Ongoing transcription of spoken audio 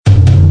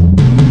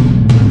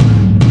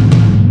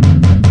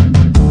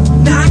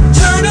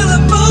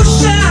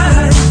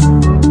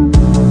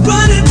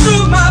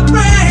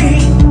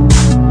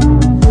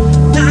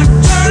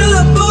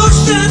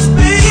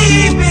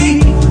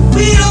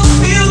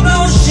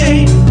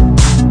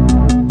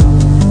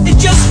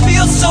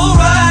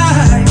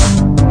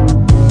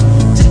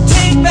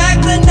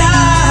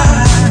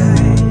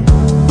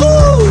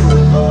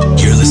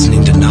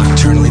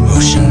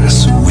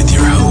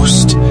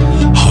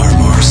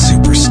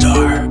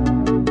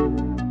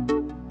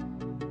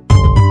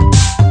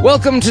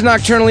Welcome to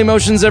Nocturnal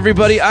Emotions,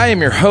 everybody. I am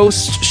your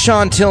host,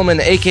 Sean Tillman,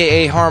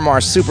 a.k.a. Har Mar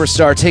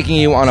Superstar, taking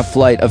you on a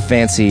flight of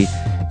fancy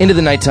into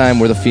the nighttime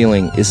where the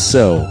feeling is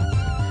so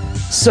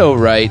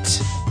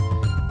right.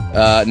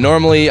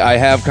 Normally, I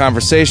have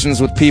conversations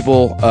with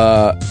people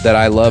that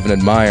I love and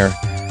admire,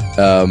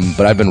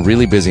 but I've been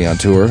really busy on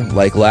tour.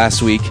 Like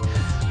last week,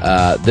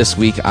 this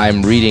week,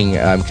 I'm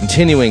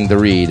continuing the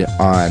read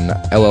on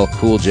LL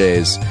Cool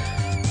J's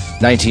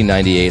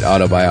 1998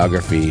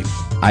 autobiography,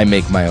 I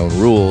Make My Own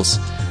Rules.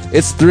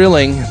 It's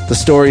thrilling. The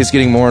story is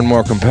getting more and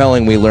more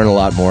compelling. We learn a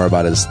lot more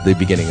about the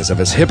beginnings of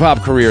his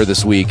hip-hop career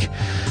this week,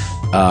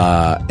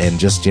 and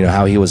just,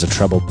 how he was a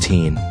troubled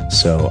teen.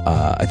 So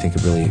I think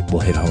it really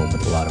will hit home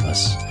with a lot of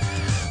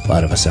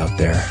us out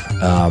there.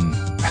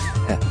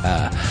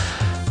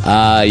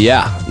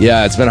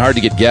 Yeah, it's been hard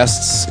to get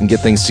guests and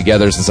get things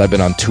together since I've been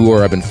on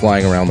tour. I've been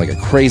flying around like a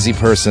crazy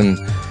person.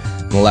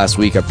 In the last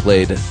week, I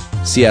played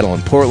Seattle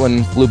and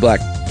Portland, flew back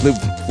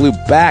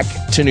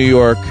to New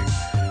York,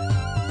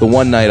 the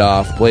one night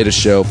off, played a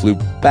show, flew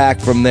back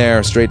from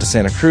there straight to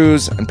Santa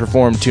Cruz, and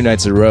performed 2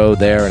 nights in a row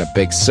there in a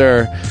Big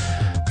Sur.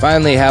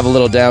 Finally have a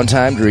little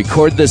downtime to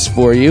record this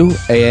for you,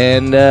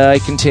 and I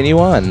continue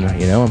on.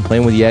 I'm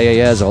playing with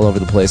Yeah all over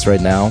the place right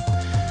now.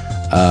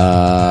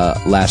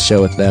 Last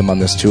show with them on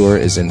this tour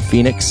is in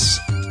Phoenix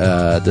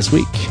this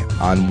week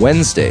on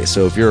Wednesday.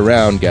 So if you're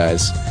around,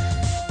 guys,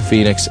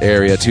 Phoenix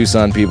area,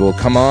 Tucson people,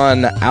 come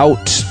on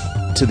out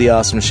to the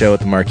awesome show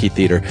at the Marquee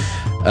Theater.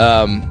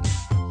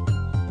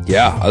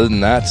 Other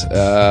than that,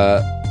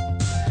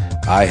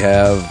 I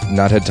have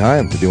not had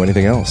time to do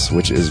anything else,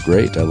 which is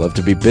great. I love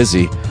to be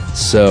busy.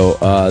 So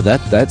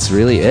that's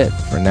really it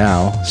for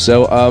now.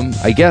 So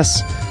I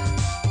guess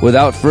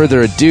without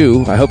further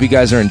ado, I hope you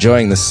guys are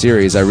enjoying this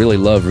series. I really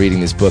love reading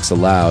these books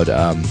aloud.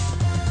 I'm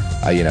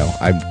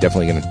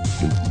definitely going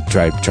to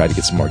try to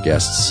get some more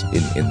guests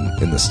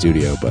in the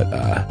studio, but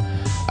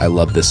I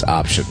love this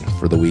option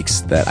for the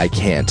weeks that I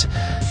can't.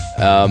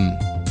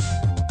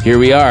 Here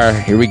we are.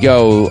 Here we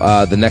go.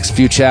 The next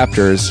few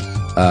chapters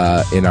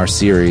in our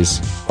series,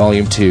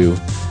 Volume 2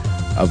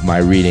 of my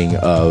reading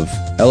of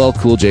LL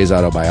Cool J's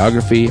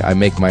autobiography, I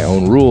Make My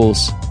Own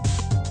Rules,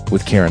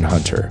 with Karen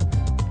Hunter.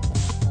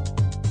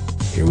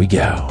 Here we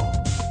go.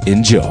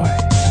 Enjoy.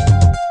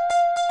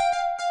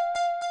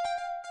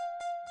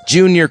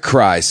 Junior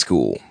Cry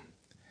School.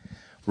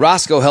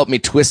 Roscoe helped me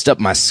twist up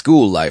my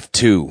school life,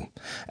 too.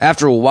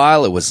 After a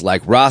while, it was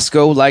like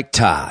Roscoe, like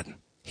Todd.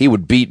 He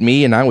would beat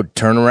me, and I would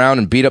turn around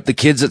and beat up the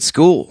kids at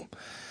school.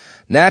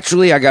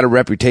 Naturally, I got a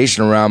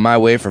reputation around my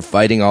way for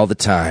fighting all the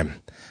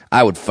time.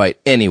 I would fight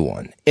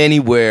anyone,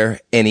 anywhere,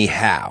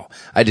 anyhow.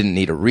 I didn't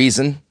need a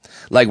reason.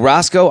 Like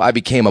Roscoe, I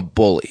became a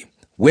bully.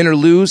 Win or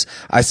lose,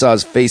 I saw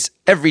his face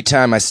every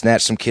time I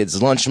snatched some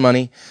kid's lunch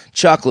money,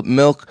 chocolate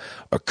milk,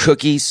 or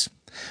cookies.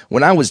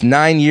 When I was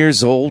 9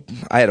 years old,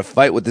 I had a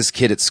fight with this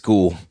kid at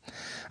school.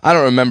 I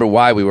don't remember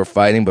why we were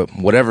fighting, but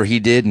whatever he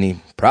did, and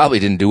he probably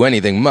didn't do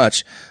anything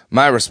much,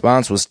 my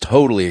response was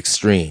totally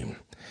extreme.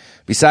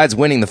 Besides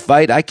winning the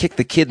fight, I kicked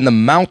the kid in the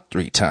mouth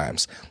 3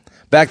 times.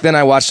 Back then,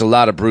 I watched a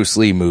lot of Bruce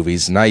Lee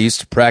movies, and I used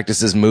to practice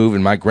his move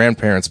in my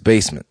grandparents'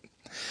 basement.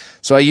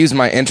 So I used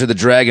my Enter the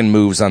Dragon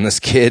moves on this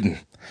kid, and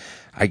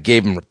I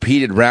gave him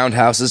repeated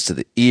roundhouses to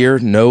the ear,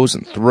 nose,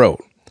 and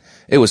throat.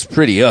 It was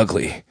pretty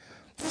ugly.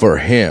 For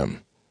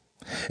him.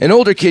 An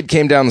older kid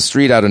came down the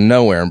street out of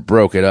nowhere and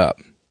broke it up.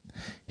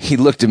 He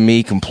looked at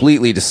me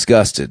completely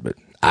disgusted, but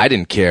I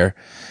didn't care.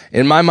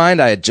 In my mind,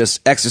 I had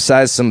just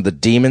exorcised some of the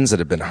demons that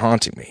had been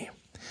haunting me.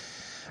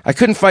 I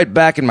couldn't fight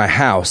back in my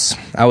house.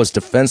 I was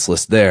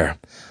defenseless there.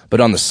 But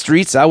on the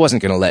streets, I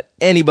wasn't going to let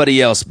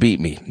anybody else beat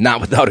me,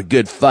 not without a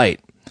good fight.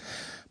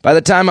 By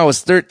the time I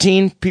was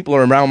 13, people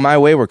around my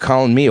way were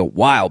calling me a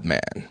wild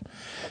man.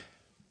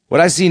 What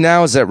I see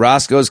now is that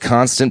Roscoe's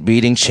constant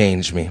beating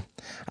changed me.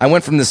 I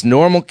went from this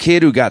normal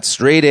kid who got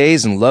straight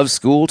A's and loved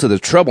school to the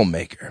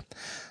troublemaker.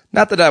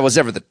 Not that I was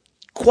ever the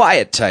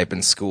quiet type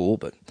in school,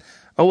 but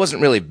I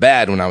wasn't really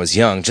bad when I was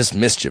young, just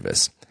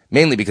mischievous,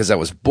 mainly because I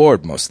was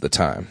bored most of the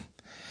time.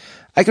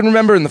 I can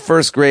remember in the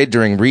first grade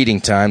during reading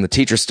time, the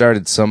teacher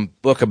started some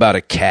book about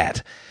a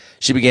cat.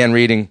 She began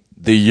reading,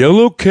 "The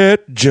yellow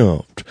cat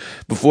jumped."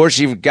 Before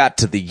she got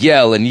to the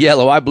yell and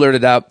yellow, I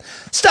blurted out,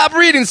 "Stop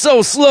reading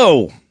so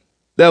slow!"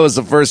 That was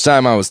the first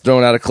time I was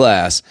thrown out of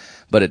class,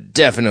 but it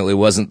definitely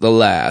wasn't the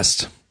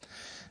last.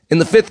 In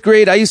the 5th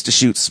grade, I used to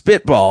shoot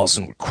spitballs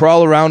and would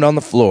crawl around on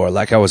the floor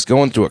like I was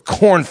going through a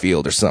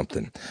cornfield or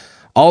something,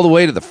 all the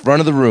way to the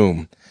front of the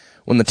room.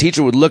 When the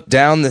teacher would look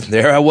down,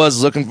 there I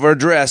was looking for a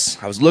dress.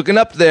 I was looking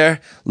up there,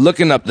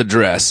 looking up the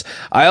dress.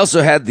 I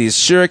also had these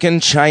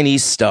shuriken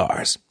Chinese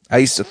stars I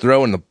used to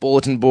throw in the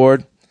bulletin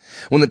board.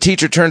 When the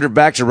teacher turned her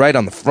back to write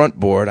on the front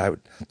board, I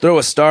would throw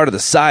a star to the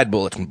side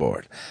bulletin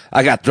board.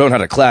 I got thrown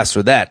out of class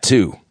for that,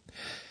 too.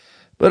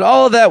 But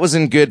all of that was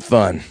in good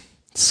fun.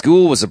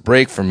 School was a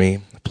break for me,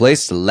 a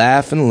place to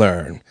laugh and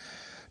learn.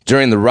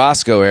 During the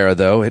Roscoe era,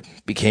 though, it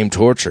became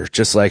torture,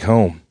 just like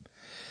home.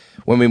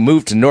 When we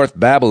moved to North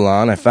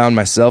Babylon, I found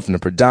myself in a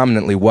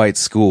predominantly white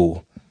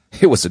school.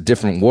 It was a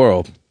different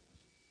world.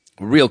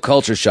 A real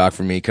culture shock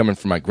for me coming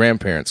from my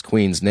grandparents'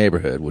 Queens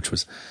neighborhood, which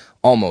was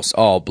almost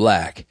all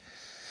black.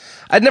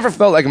 I'd never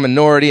felt like a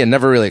minority and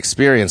never really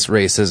experienced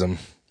racism.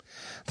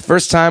 The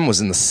first time was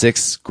in the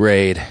 6th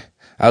grade.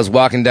 I was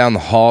walking down the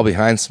hall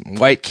behind some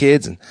white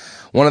kids, and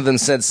one of them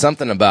said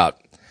something about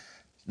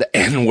the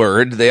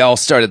N-word. They all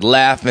started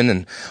laughing,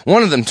 and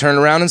one of them turned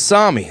around and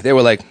saw me. They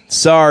were like,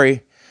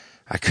 "Sorry."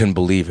 I couldn't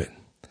believe it.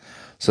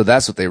 So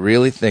that's what they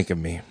really think of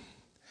me.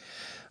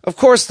 Of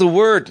course, the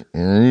word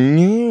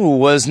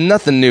was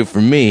nothing new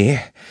for me.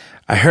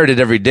 I heard it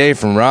every day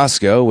from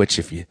Roscoe, which,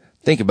 if you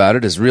think about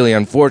it, is really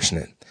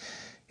unfortunate.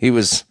 He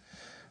was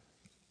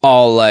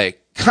all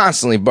like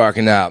constantly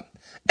barking out,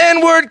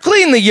 "N-word,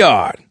 clean the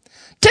yard.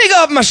 Take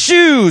off my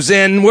shoes,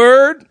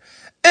 N-word.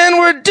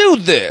 N-word, do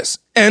this.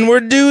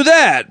 N-word, do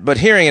that." But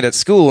hearing it at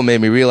school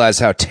made me realize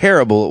how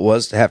terrible it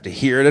was to have to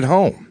hear it at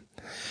home.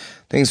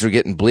 Things were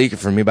getting bleaker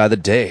for me by the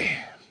day.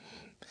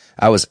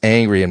 I was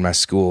angry in my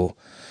school.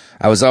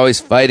 I was always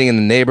fighting in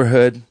the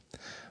neighborhood.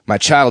 My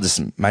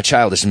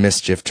childish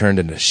mischief turned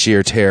into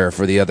sheer terror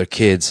for the other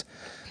kids.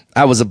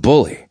 I was a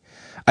bully.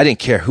 I didn't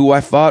care who I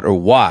fought or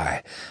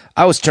why.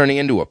 I was turning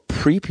into a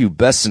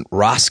prepubescent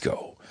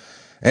Roscoe.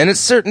 And it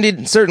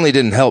certainly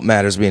didn't help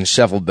matters being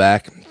shuffled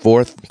back and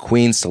forth from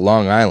Queens to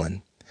Long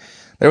Island.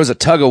 There was a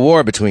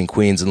tug-of-war between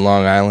Queens and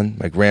Long Island,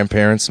 my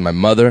grandparents and my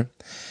mother.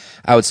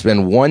 I would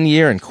spend 1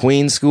 year in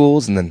Queens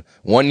schools and then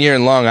 1 year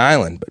in Long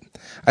Island, but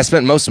I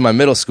spent most of my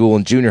middle school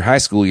and junior high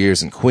school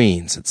years in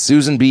Queens at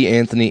Susan B.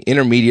 Anthony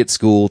Intermediate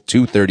School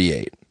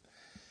 238.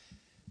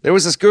 There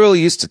was this girl who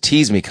used to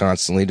tease me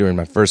constantly during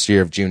my first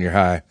year of junior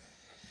high.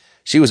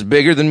 She was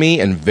bigger than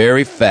me and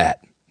very fat.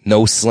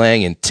 No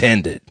slang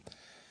intended.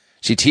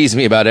 She teased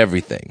me about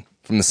everything,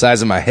 from the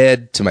size of my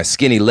head to my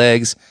skinny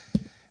legs,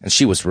 and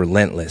she was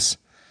relentless.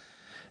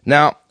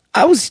 Now,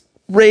 I was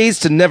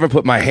raised to never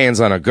put my hands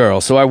on a girl,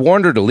 so I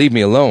warned her to leave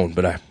me alone,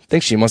 but I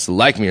think she must have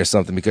liked me or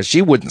something because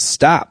she wouldn't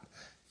stop.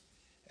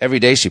 Every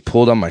day she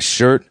pulled on my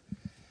shirt,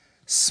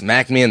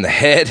 smacked me in the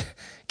head,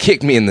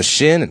 kicked me in the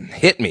shin, and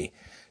hit me.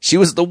 She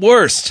was the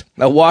worst,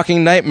 a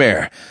walking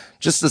nightmare.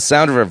 Just the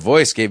sound of her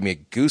voice gave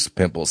me goose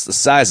pimples the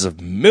size of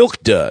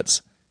milk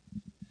duds.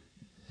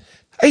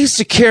 I used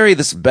to carry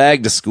this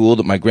bag to school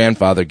that my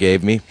grandfather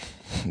gave me.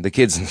 The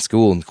kids in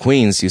school in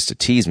Queens used to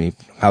tease me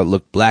how it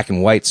looked black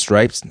and white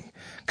stripes and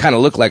kind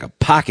of looked like a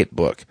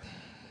pocketbook.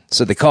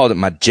 So they called it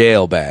my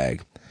jail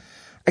bag.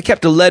 I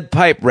kept a lead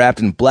pipe wrapped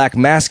in black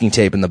masking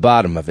tape in the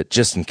bottom of it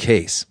just in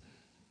case.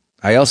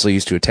 I also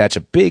used to attach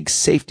a big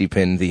safety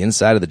pin to the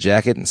inside of the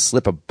jacket and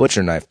slip a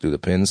butcher knife through the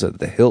pin so that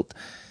the hilt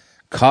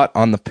caught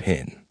on the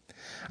pin.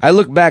 I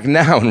look back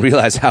now and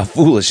realize how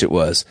foolish it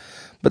was.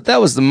 But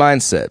that was the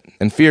mindset,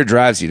 and fear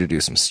drives you to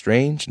do some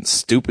strange and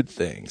stupid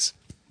things.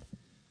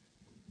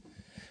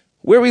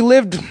 Where we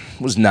lived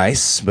was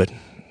nice, but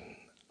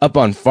up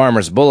on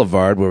Farmers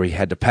Boulevard, where we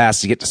had to pass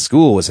to get to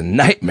school, was a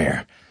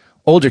nightmare.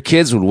 Older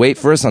kids would wait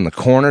for us on the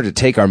corner to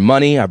take our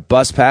money, our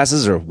bus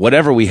passes, or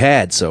whatever we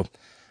had, so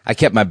I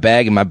kept my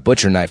bag and my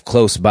butcher knife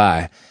close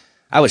by.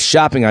 I was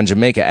shopping on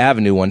Jamaica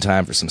Avenue one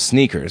time for some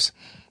sneakers.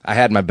 I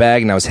had my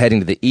bag and I was heading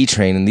to the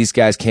E-train, and these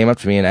guys came up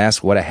to me and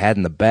asked what I had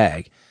in the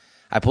bag.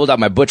 I pulled out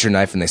my butcher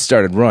knife and they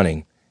started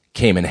running.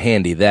 Came in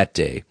handy that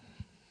day.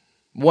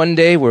 One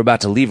day, we were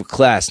about to leave a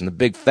class, and the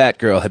big fat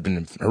girl had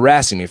been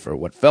harassing me for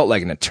what felt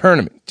like an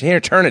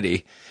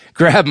eternity,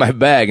 grabbed my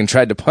bag and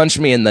tried to punch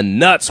me in the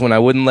nuts when I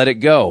wouldn't let it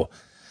go.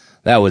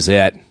 That was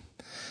it.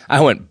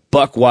 I went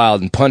buck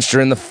wild and punched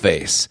her in the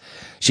face.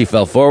 She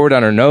fell forward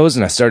on her nose,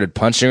 and I started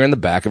punching her in the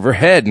back of her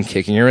head and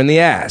kicking her in the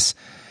ass.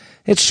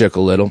 It shook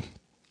a little.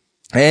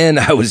 And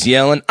I was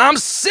yelling, "I'm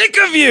sick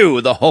of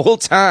you!" the whole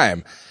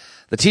time.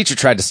 The teacher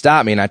tried to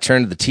stop me, and I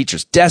turned the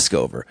teacher's desk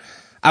over.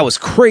 I was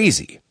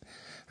crazy.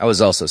 I was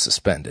also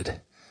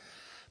suspended.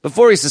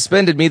 Before he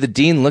suspended me, the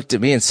dean looked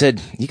at me and said,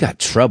 "You got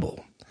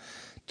trouble.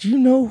 Do you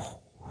know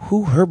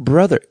who her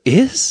brother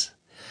is?"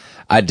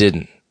 I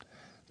didn't.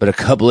 But a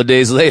couple of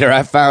days later,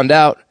 I found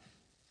out.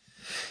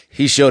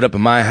 He showed up at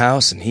my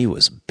house, and he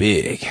was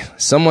big.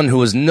 Someone who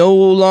was no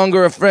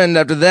longer a friend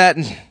after that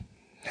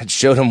had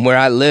showed him where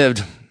I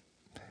lived.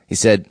 He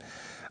said,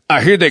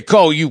 "I hear they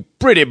call you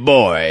pretty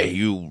boy.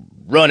 You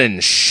running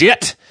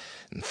shit.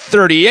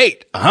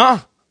 38,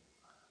 huh?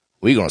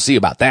 We gonna see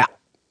about that."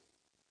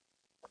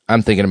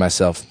 I'm thinking to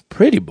myself,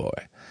 pretty boy?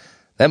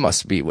 That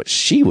must be what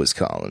she was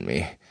calling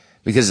me.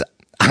 Because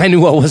I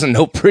knew I wasn't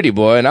no pretty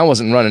boy, and I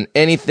wasn't running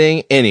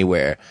anything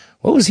anywhere.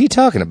 What was he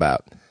talking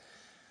about?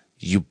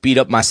 "You beat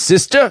up my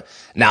sister?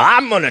 Now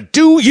I'm gonna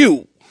do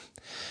you."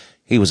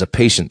 He was a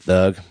patient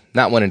thug,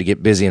 not wanting to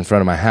get busy in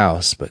front of my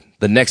house, but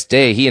the next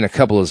day he and a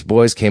couple of his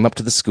boys came up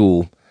to the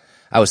school.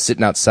 I was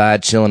sitting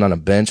outside, chilling on a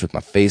bench with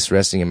my face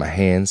resting in my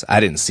hands. I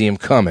didn't see him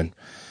coming.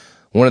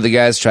 One of the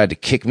guys tried to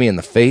kick me in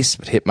the face,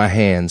 but hit my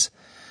hands.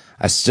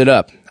 I stood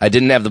up. I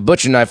didn't have the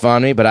butcher knife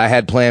on me, but I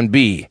had plan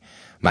B,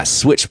 my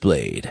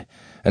switchblade.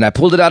 And I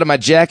pulled it out of my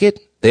jacket.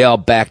 They all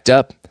backed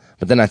up.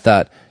 But then I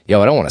thought, I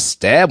don't want to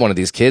stab one of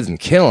these kids and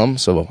kill him,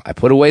 so I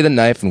put away the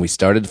knife and we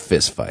started a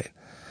fist fight.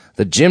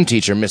 The gym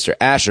teacher, Mr.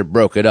 Asher,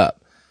 broke it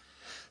up.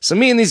 So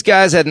me and these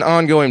guys had an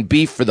ongoing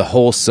beef for the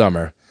whole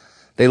summer.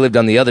 They lived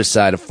on the other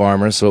side of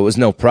Farmers, so it was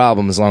no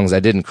problem as long as I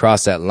didn't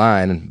cross that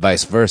line, and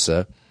vice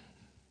versa.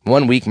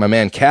 One week, my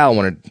man Cal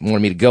wanted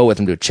me to go with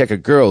him to check a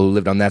girl who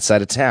lived on that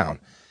side of town.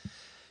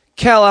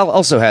 Cal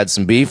also had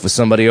some beef with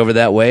somebody over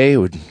that way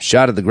who had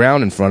shot at the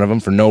ground in front of him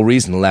for no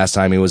reason the last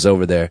time he was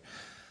over there.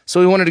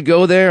 So he wanted to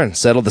go there and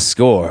settle the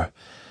score.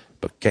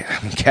 But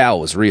Cal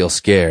was real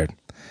scared.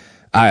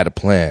 I had a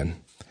plan.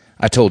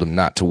 I told him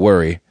not to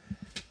worry.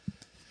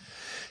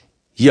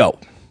 Yo,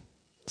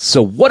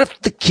 so what if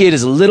the kid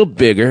is a little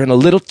bigger and a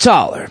little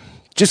taller?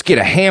 Just get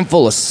a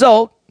handful of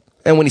salt,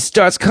 and when he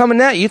starts coming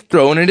at you,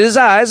 throw it in his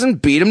eyes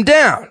and beat him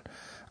down.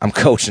 I'm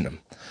coaching him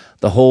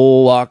the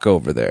whole walk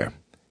over there.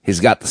 He's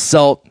got the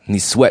salt, and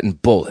he's sweating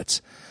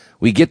bullets.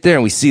 We get there,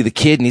 and we see the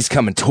kid, and he's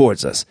coming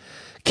towards us.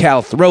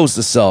 Cal throws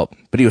the salt,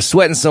 but he was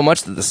sweating so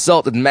much that the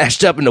salt had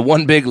mashed up into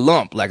one big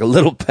lump, like a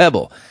little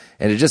pebble,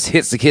 and it just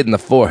hits the kid in the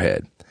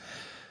forehead.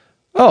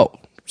 Oh,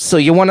 so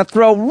you want to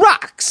throw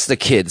rocks, the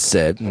kid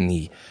said, and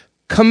he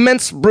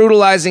commenced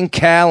brutalizing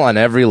Cal on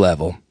every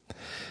level.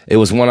 It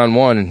was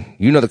one-on-one, and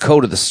you know the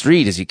code of the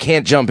street is you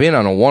can't jump in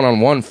on a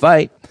one-on-one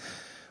fight.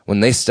 When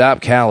they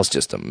stop, Cal is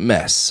just a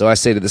mess. So I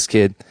say to this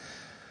kid,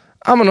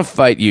 I'm going to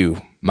fight you,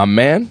 my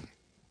man.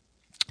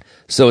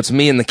 So it's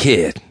me and the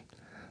kid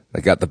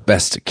that got the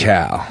best of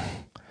Cal.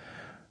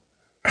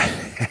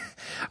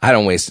 I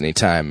don't waste any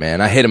time,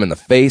 man. I hit him in the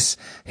face,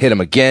 hit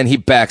him again. He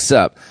backs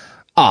up.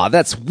 Aw,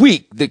 that's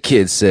weak, the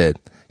kid said.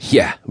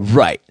 Yeah,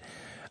 right.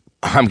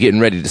 I'm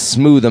getting ready to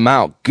smooth him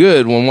out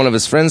good when one of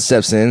his friends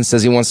steps in and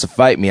says he wants to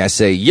fight me. I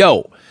say,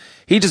 yo,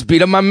 he just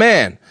beat up my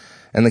man.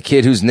 And the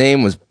kid whose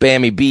name was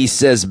Bammy B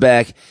says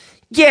back,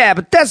 yeah,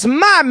 but that's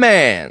my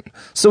man.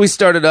 So we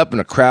started up and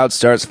a crowd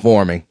starts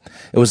forming.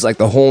 It was like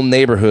the whole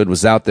neighborhood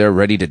was out there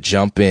ready to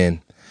jump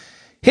in.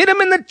 Hit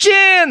him in the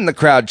chin, the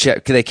crowd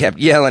they kept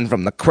yelling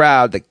from the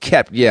crowd that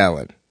kept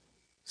yelling.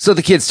 So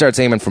the kid starts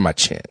aiming for my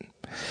chin.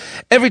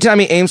 Every time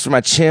he aims for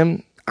my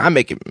chin, I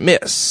make it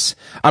miss.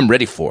 I'm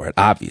ready for it,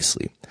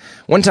 obviously.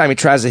 One time he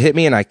tries to hit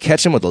me and I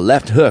catch him with a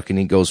left hook and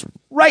he goes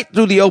right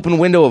through the open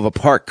window of a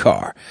parked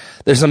car.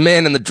 There's a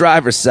man in the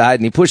driver's side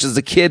and he pushes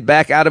the kid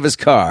back out of his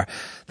car.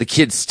 The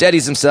kid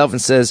steadies himself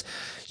and says,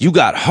 you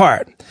got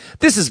heart.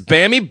 This is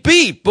Bammy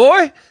B,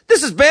 boy.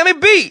 This is Bammy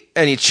B.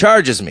 And he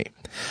charges me.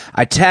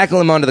 I tackle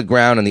him onto the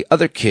ground and the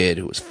other kid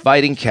who was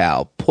fighting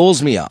Cal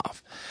pulls me off.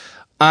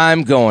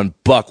 I'm going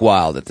buck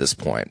wild at this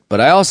point,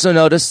 but I also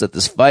notice that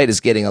this fight is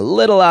getting a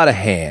little out of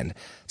hand.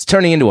 It's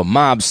turning into a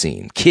mob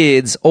scene.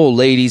 Kids, old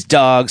ladies,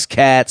 dogs,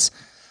 cats.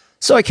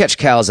 So I catch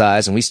Cal's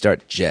eyes and we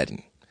start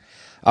jetting.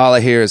 All I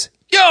hear is,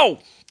 yo,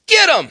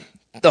 get him!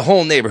 The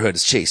whole neighborhood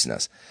is chasing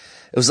us.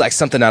 It was like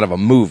something out of a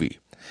movie.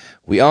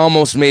 We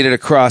almost made it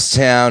across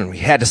town and we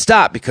had to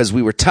stop because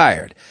we were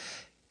tired.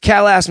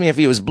 Cal asked me if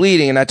he was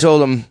bleeding and I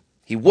told him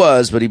he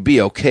was, but he'd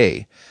be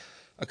okay.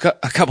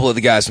 A couple of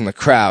the guys from the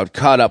crowd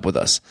caught up with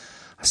us.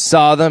 I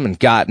saw them and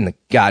got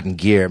in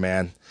gear,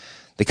 man.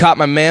 They caught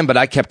my man, but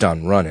I kept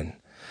on running.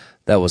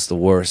 That was the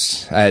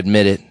worst. I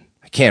admit it.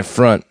 I can't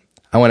front.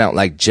 I went out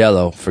like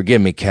Jello.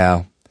 Forgive me,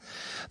 Cal.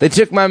 They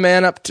took my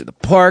man up to the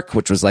park,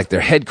 which was like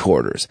their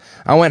headquarters.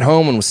 I went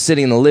home and was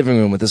sitting in the living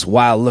room with this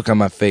wild look on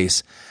my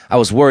face. I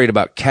was worried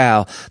about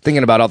Cal,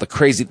 thinking about all the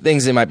crazy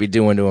things they might be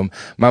doing to him.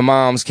 My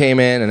mom's came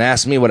in and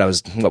asked me what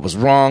was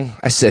wrong.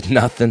 I said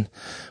nothing,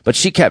 but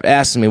she kept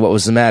asking me what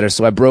was the matter,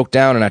 so I broke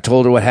down and I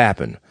told her what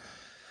happened.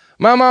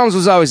 My mom's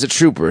was always a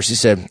trooper. She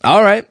said,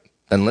 all right,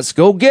 then let's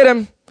go get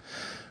him.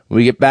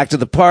 We get back to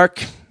the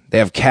park. They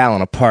have Cal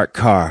in a parked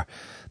car.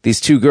 These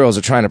two girls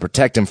are trying to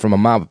protect him from a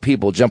mob of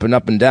people jumping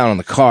up and down on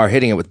the car,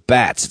 hitting it with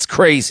bats. It's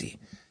crazy.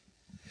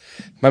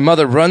 My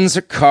mother runs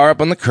her car up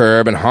on the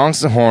curb and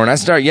honks the horn. I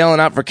start yelling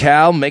out for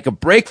Cal, make a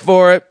break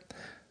for it.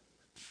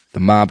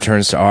 The mob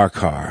turns to our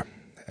car.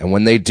 And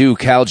when they do,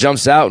 Cal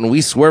jumps out and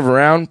we swerve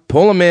around,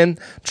 pull him in,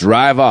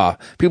 drive off.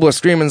 People are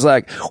screaming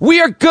like, we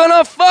are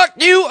gonna fuck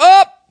you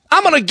up!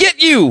 I'm gonna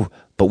get you!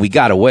 But we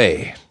got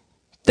away.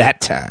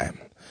 That time.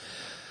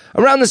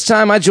 Around this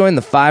time, I joined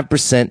the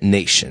 5%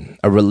 Nation,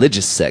 a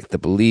religious sect that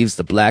believes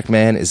the black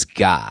man is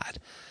God.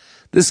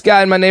 This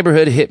guy in my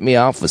neighborhood hit me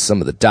off with some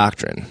of the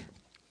doctrine.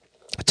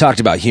 I talked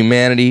about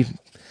humanity,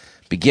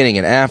 beginning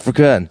in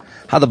Africa, and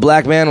how the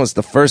black man was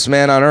the first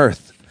man on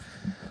earth.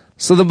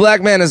 So the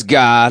black man is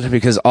God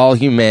because all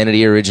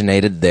humanity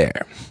originated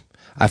there.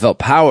 I felt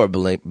power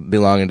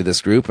belonging to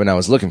this group, and I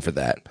was looking for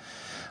that.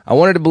 I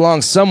wanted to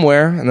belong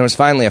somewhere, and there was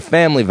finally a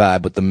family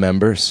vibe with the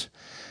members.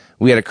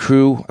 We had a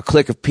crew, a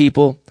clique of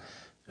people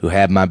who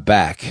had my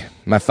back.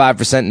 My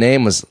 5%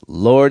 name was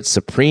Lord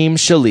Supreme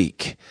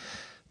Shalik,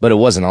 but it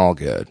wasn't all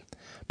good.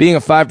 Being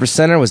a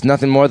 5%er was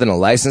nothing more than a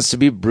license to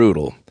be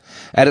brutal.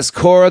 At its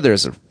core,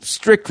 there's a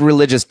strict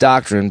religious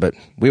doctrine, but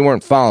we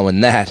weren't following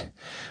that.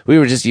 We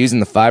were just using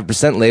the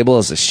 5% label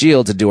as a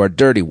shield to do our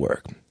dirty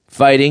work,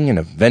 fighting and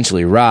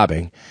eventually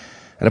robbing.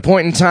 At a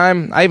point in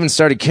time, I even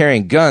started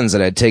carrying guns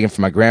that I had taken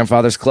from my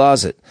grandfather's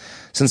closet.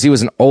 Since he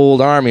was an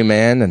old army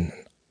man and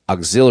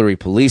auxiliary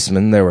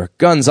policeman, there were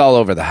guns all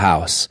over the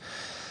house.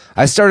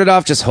 I started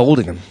off just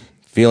holding them,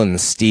 feeling the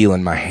steel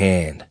in my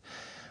hand.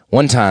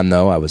 One time,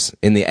 though, I was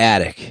in the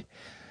attic,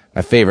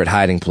 my favorite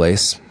hiding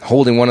place,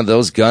 holding one of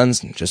those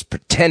guns and just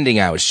pretending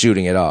I was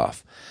shooting it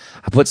off.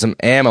 I put some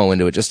ammo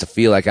into it just to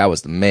feel like I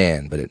was the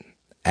man, but it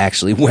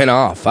actually went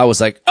off. I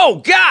was like, oh,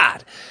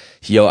 God!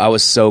 Yo, I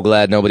was so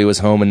glad nobody was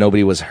home and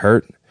nobody was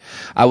hurt.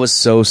 I was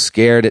so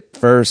scared at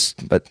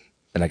first, but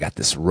then I got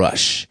this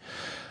rush.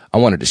 I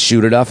wanted to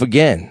shoot it off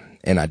again,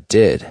 and I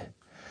did.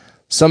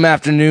 Some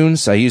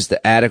afternoons, I used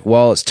the attic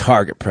wall as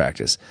target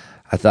practice.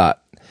 I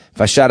thought, if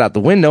I shot out the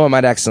window, I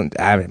might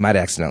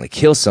accidentally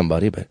kill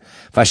somebody, but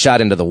if I shot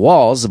into the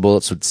walls, the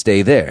bullets would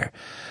stay there.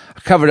 I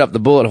covered up the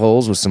bullet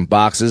holes with some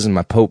boxes and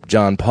my Pope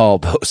John Paul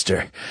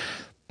poster.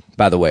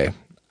 By the way,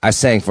 I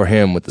sang for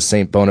him with the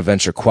St.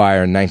 Bonaventure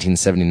Choir in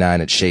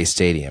 1979 at Shea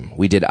Stadium.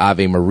 We did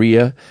Ave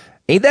Maria.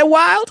 Ain't that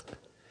wild?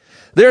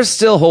 There's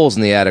still holes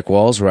in the attic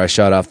walls where I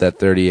shot off that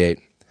 .38.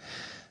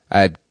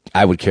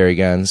 I would carry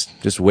guns,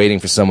 just waiting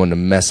for someone to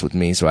mess with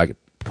me so I could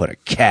put a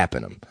cap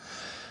in them.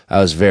 I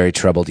was a very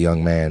troubled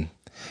young man.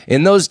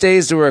 In those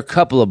days, there were a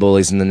couple of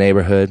bullies in the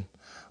neighborhood.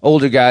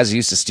 Older guys who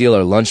used to steal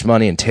our lunch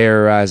money and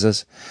terrorize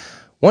us.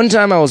 One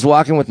time I was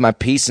walking with my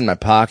piece in my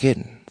pocket,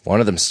 and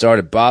one of them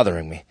started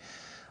bothering me.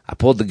 I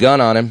pulled the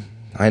gun on him.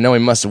 I know he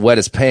must have wet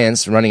his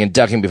pants, running and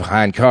ducking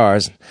behind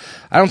cars.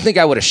 I don't think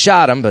I would have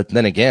shot him, but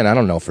then again, I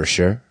don't know for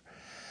sure.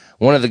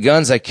 One of the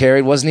guns I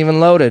carried wasn't even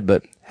loaded,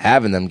 but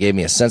having them gave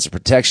me a sense of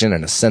protection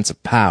and a sense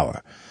of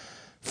power.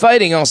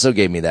 Fighting also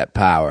gave me that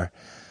power.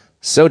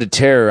 So did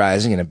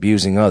terrorizing and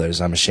abusing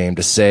others, I'm ashamed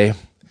to say.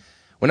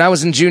 When I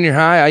was in junior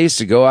high, I used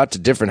to go out to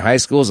different high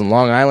schools in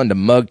Long Island to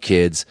mug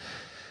kids.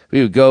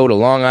 We would go to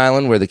Long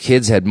Island where the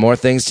kids had more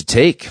things to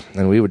take,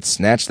 and we would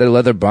snatch their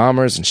leather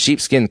bombers and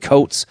sheepskin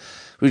coats.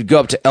 We'd go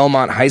up to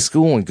Elmont High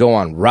School and go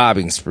on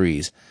robbing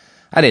sprees.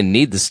 I didn't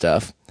need the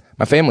stuff.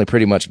 My family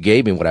pretty much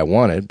gave me what I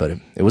wanted, but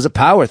it was a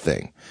power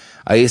thing.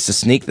 I used to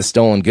sneak the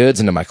stolen goods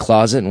into my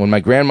closet, and when my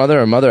grandmother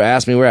or mother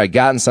asked me where I'd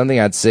gotten something,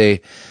 I'd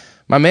say,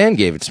 my man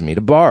gave it to me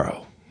to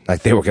borrow.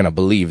 Like they were going to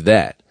believe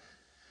that.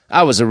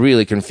 I was a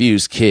really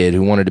confused kid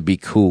who wanted to be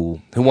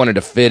cool, who wanted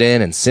to fit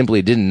in and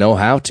simply didn't know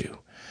how to.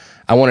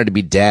 I wanted to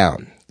be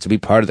down, to be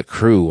part of the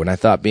crew, and I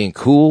thought being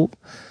cool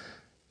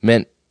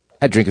meant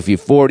I'd drink a few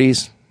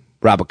 40s,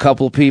 rob a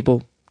couple of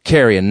people,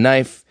 carry a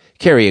knife,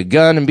 carry a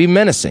gun, and be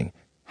menacing.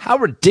 How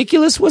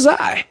ridiculous was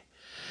I?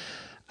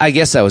 I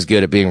guess I was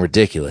good at being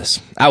ridiculous.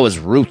 I was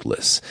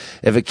ruthless.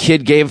 If a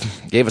kid gave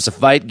us a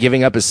fight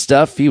giving up his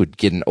stuff, he would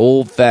get an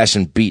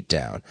old-fashioned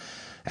beatdown.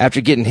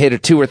 After getting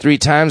hit 2 or 3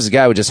 times, the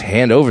guy would just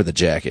hand over the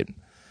jacket.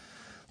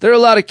 There are a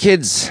lot of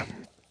kids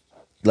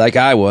like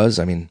I was.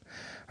 I mean,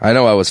 I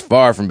know I was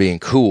far from being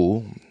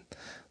cool.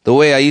 The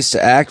way I used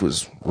to act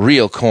was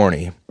real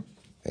corny.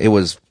 It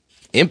was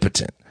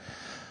impotent.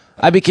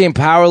 I became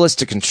powerless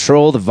to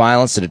control the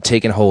violence that had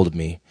taken hold of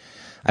me.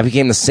 I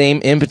became the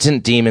same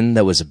impotent demon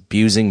that was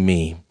abusing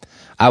me.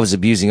 I was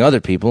abusing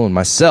other people and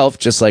myself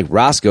just like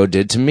Roscoe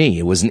did to me.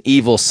 It was an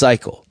evil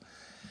cycle.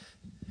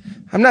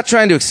 I'm not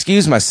trying to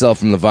excuse myself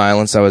from the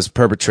violence I was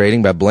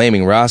perpetrating by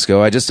blaming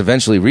Roscoe. I just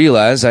eventually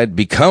realized I'd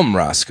become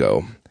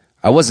Roscoe.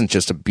 I wasn't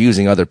just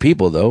abusing other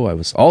people, though. I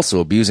was also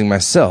abusing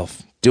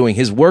myself, doing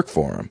his work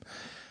for him.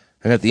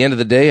 And at the end of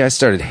the day, I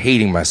started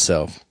hating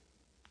myself.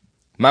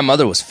 My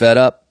mother was fed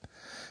up.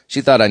 She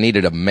thought I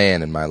needed a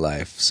man in my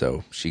life,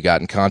 so she got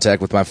in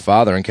contact with my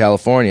father in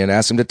California and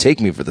asked him to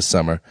take me for the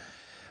summer.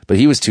 But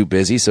he was too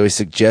busy, so he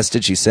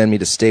suggested she send me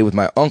to stay with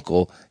my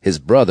uncle, his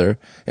brother,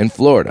 in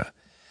Florida.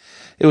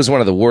 It was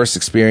one of the worst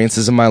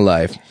experiences of my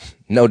life.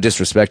 No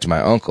disrespect to my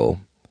uncle,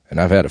 and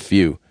I've had a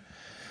few.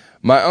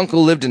 My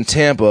uncle lived in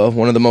Tampa,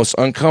 one of the most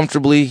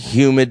uncomfortably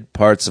humid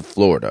parts of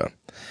Florida.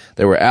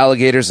 There were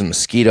alligators and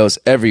mosquitoes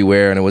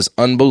everywhere, and it was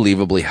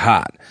unbelievably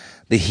hot.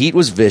 The heat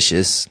was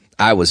vicious.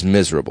 I was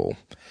miserable.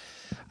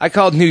 I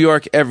called New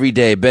York every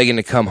day begging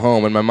to come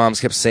home, and my mom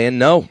kept saying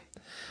no.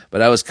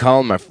 But I was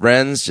calling my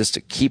friends just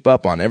to keep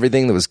up on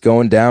everything that was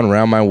going down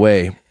around my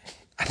way.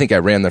 I think I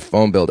ran their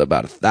phone bill to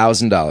about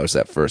 $1,000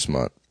 that first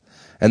month.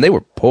 And they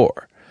were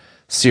poor.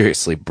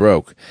 Seriously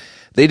broke.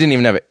 They didn't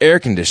even have air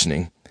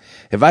conditioning.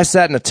 If I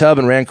sat in a tub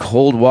and ran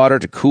cold water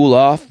to cool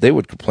off, they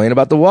would complain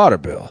about the water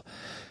bill.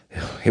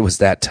 It was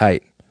that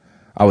tight.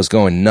 I was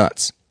going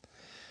nuts.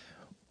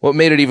 What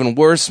made it even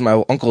worse,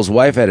 my uncle's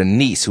wife had a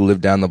niece who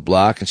lived down the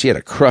block, and she had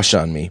a crush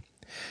on me.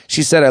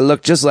 She said I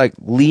looked just like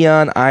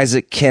Leon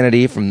Isaac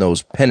Kennedy from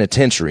those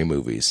penitentiary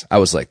movies. I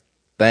was like,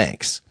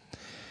 thanks.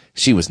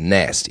 She was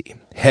nasty,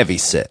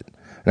 heavy-set,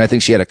 and I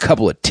think she had a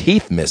couple of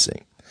teeth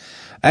missing.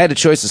 I had a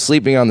choice of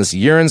sleeping on this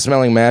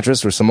urine-smelling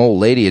mattress where some old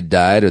lady had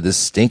died, or this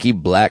stinky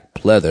black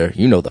pleather,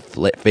 you know, the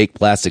fake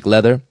plastic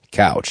leather,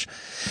 couch.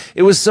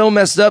 It was so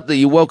messed up that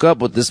you woke up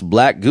with this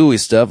black gooey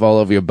stuff all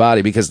over your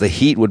body because the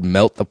heat would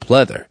melt the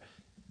pleather.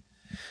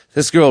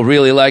 This girl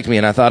really liked me,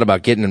 and I thought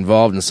about getting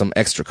involved in some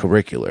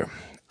extracurricular.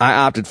 I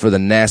opted for the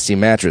nasty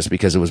mattress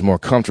because it was more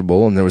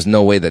comfortable, and there was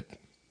no way that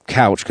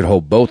couch could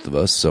hold both of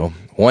us. So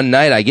one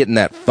night I get in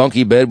that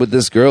funky bed with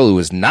this girl who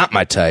was not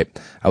my type.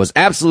 I was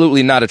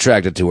absolutely not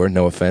attracted to her,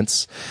 no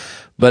offense,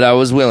 but I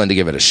was willing to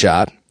give it a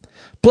shot.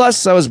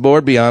 Plus, I was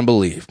bored beyond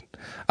belief.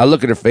 I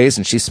look at her face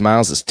and she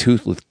smiles this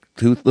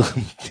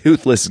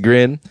toothless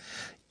grin.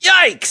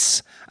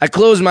 Yikes! I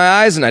close my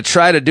eyes and I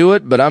try to do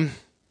it, but I'm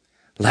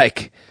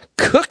like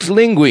cooked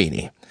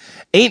linguine.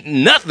 Ain't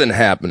nothing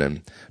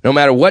happening. No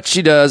matter what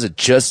she does, it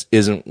just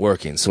isn't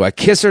working. So I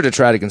kiss her to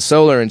try to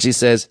console her, and she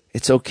says,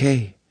 "It's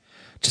okay.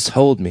 Just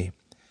hold me."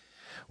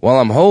 While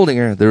I'm holding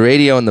her, the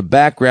radio in the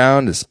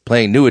background is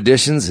playing New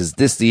Editions. Is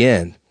this the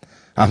end?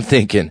 I'm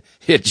thinking,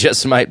 it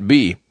just might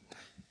be.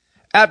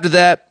 After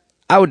that,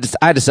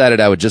 I decided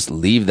I would just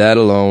leave that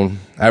alone.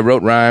 I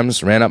wrote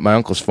rhymes, ran up my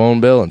uncle's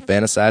phone bill, and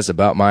fantasized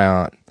about my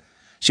aunt.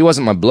 She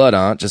wasn't my blood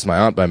aunt, just my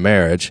aunt by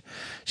marriage.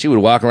 She would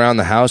walk around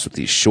the house with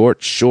these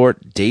short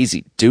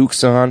Daisy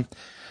Dukes on.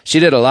 She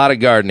did a lot of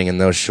gardening in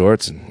those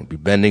shorts and would be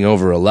bending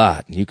over a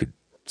lot, and you could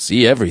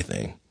see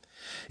everything.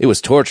 It was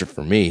torture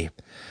for me.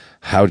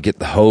 I would get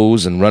the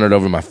hose and run it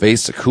over my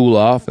face to cool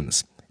off, and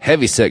this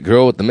heavyset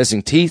girl with the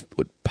missing teeth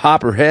would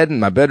pop her head in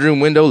my bedroom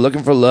window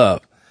looking for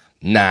love.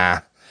 Nah.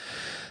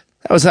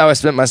 That was how I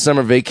spent my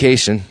summer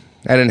vacation.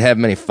 I didn't have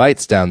many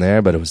fights down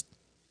there, but it was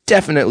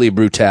definitely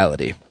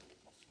brutality.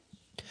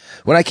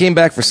 When I came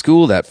back for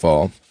school that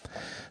fall,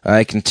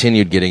 I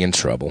continued getting in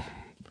trouble.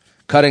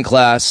 Cutting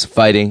class,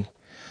 fighting,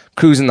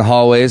 cruising the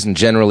hallways, and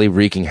generally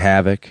wreaking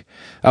havoc.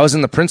 I was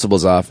in the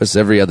principal's office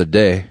every other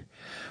day.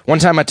 One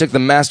time I took the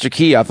master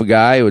key off a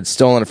guy who had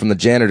stolen it from the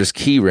janitor's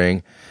key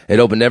ring. It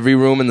opened every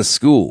room in the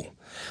school.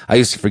 I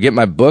used to forget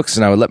my books,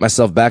 and I would let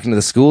myself back into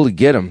the school to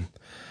get them.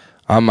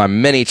 On my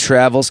many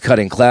travels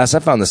cutting class, I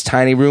found this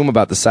tiny room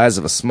about the size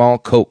of a small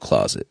coat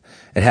closet.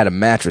 It had a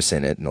mattress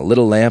in it and a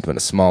little lamp and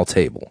a small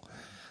table.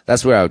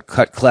 That's where I would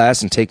cut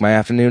class and take my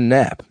afternoon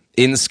nap.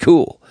 In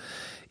school.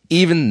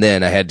 Even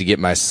then, I had to get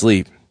my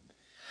sleep.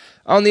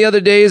 On the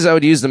other days, I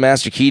would use the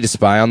master key to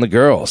spy on the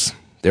girls.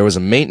 There was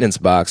a maintenance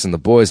box in the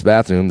boys'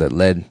 bathroom that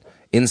led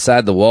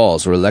inside the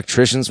walls where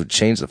electricians would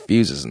change the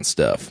fuses and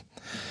stuff.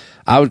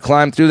 I would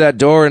climb through that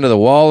door into the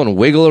wall and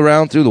wiggle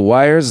around through the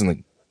wires and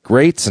the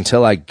grates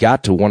until I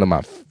got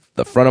to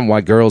the front of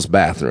my girls'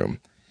 bathroom.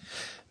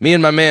 Me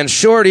and my man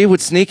Shorty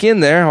would sneak in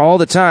there all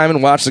the time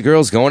and watch the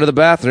girls going to the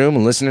bathroom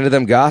and listening to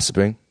them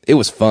gossiping. It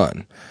was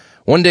fun.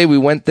 One day we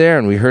went there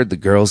and we heard the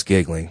girls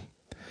giggling.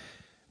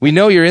 "We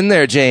know you're in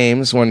there,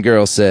 James," one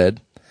girl said.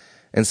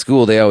 In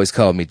school, they always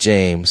called me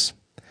James.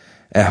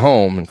 At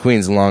home, in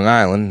Queens, Long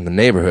Island, in the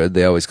neighborhood,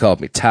 they always called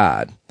me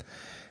Todd.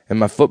 In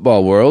my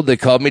football world, they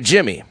called me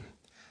Jimmy.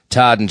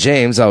 Todd and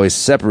James always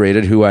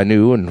separated who I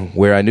knew and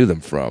where I knew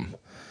them from.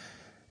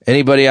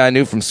 Anybody I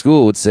knew from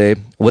school would say,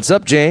 "What's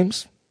up,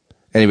 James?"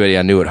 Anybody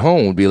I knew at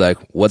home would be like,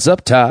 "What's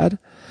up, Todd?"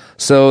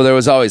 So there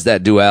was always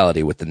that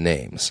duality with the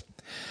names.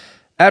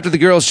 After the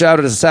girls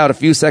shouted us out a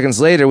few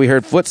seconds later, we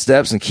heard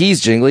footsteps and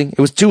keys jingling.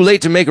 It was too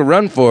late to make a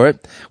run for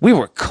it. We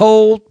were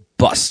cold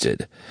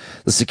busted.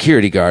 The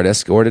security guard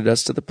escorted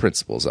us to the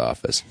principal's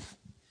office.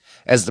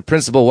 As the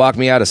principal walked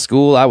me out of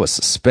school, I was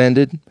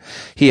suspended.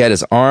 He had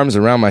his arms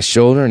around my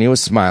shoulder, and he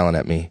was smiling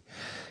at me.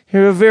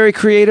 "You're a very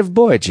creative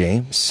boy,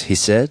 James," he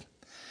said.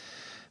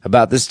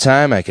 About this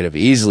time, I could have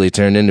easily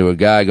turned into a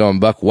guy going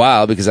buck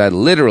wild because I had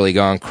literally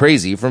gone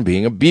crazy from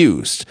being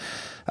abused.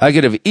 I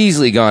could have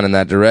easily gone in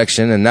that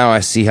direction, and now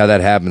I see how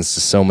that happens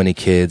to so many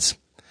kids.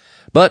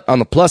 But on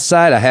the plus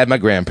side, I had my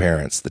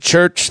grandparents, the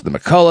church, the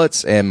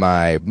McCullochs, and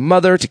my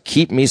mother to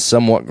keep me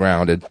somewhat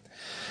grounded.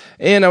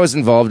 And I was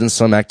involved in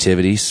some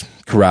activities,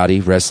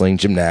 karate, wrestling,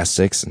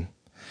 gymnastics, and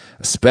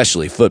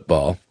especially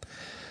football.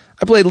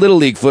 I played Little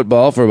League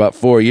football for about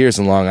 4 years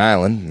in Long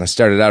Island. I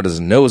started out as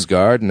a nose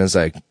guard, and as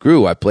I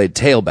grew, I played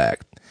tailback.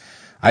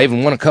 I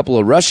even won a couple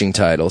of rushing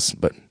titles,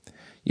 but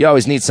you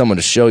always need someone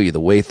to show you the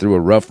way through a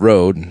rough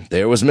road, and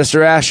there was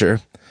Mr.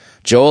 Asher,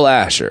 Joel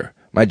Asher,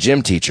 my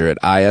gym teacher at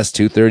IS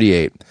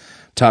 238,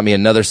 taught me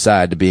another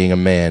side to being a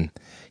man.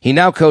 He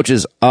now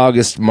coaches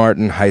August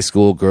Martin High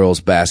School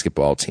girls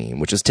basketball team,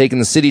 which has taken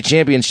the city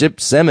championship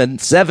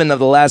seven of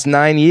the last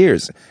 9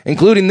 years,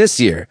 including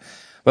this year.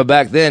 But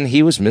back then,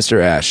 he was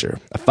Mr. Asher,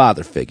 a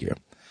father figure.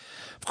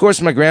 Of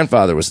course, my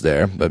grandfather was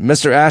there, but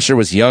Mr. Asher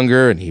was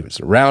younger, and he was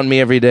around me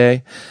every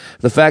day.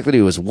 The fact that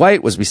he was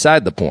white was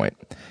beside the point.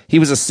 He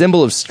was a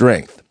symbol of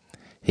strength.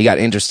 He got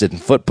interested in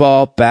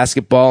football,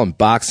 basketball, and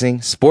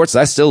boxing, sports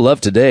I still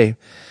love today.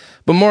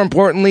 But more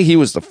importantly, he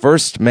was the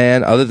first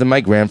man other than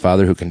my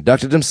grandfather who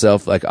conducted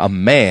himself like a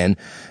man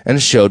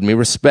and showed me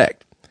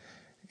respect.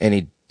 And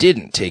he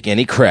didn't take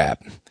any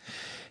crap.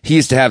 He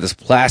used to have this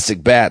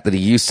plastic bat that he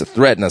used to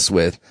threaten us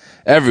with.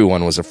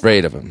 Everyone was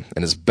afraid of him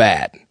and his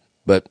bat.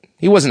 But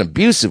he wasn't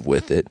abusive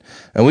with it,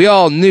 and we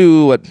all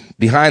knew what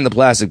behind the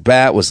plastic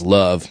bat was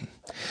love.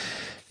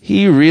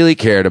 He really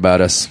cared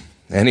about us,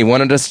 and he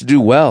wanted us to do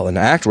well and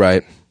act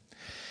right.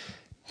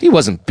 He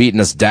wasn't beating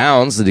us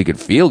down so that he could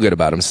feel good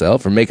about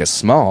himself or make us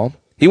small.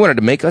 He wanted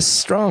to make us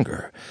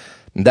stronger.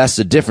 And that's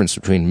the difference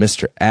between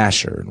Mr.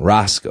 Asher and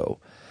Roscoe.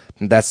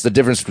 And that's the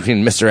difference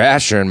between Mr.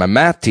 Asher and my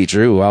math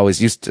teacher, who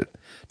always used to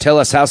tell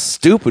us how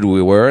stupid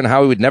we were and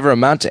how we would never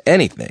amount to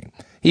anything.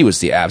 He was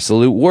the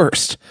absolute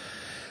worst.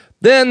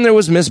 Then there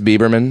was Miss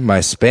Bieberman,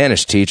 my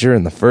Spanish teacher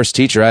and the first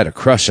teacher I had a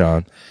crush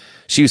on.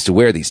 She used to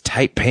wear these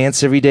tight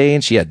pants every day,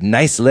 and she had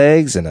nice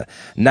legs and a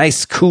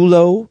nice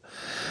culo.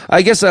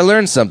 I guess I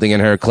learned something in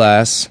her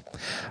class.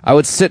 I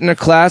would sit in her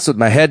class with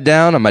my head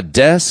down on my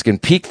desk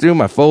and peek through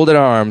my folded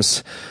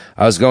arms.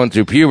 I was going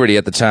through puberty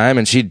at the time,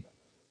 and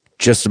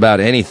just about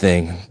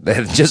anything at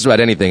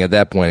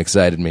that point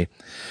excited me.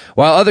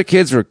 While other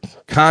kids were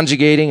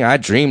conjugating, I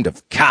dreamed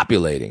of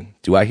copulating.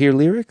 Do I hear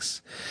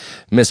lyrics?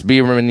 Miss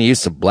Bieberman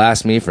used to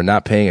blast me for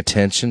not paying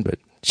attention, but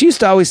she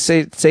used to always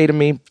say to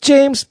me,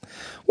 James,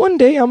 one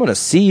day I'm going to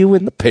see you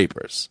in the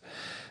papers.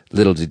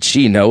 Little did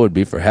she know it would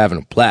be for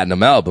having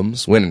platinum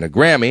albums, winning a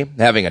Grammy,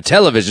 having a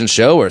television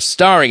show, or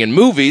starring in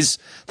movies.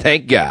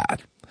 Thank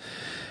God.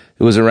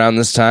 It was around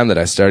this time that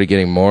I started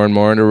getting more and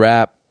more into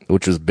rap,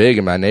 which was big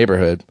in my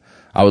neighborhood.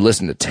 I would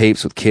listen to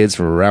tapes with kids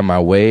from around my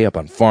way up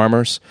on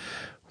Farmers,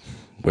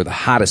 where the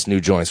hottest new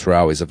joints were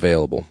always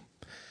available.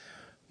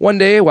 One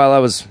day, while I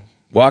was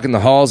walking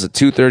the halls at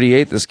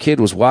 238, this kid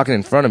was walking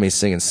in front of me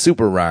singing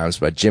Super Rhymes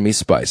by Jimmy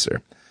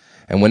Spicer.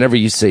 And whenever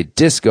you say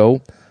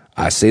disco,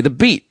 I say the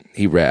beat,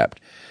 he rapped.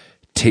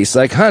 Tastes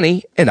like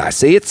honey, and I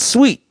say it's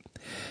sweet.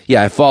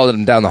 Yeah, I followed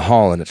him down the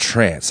hall in a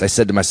trance. I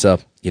said to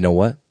myself, you know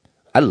what?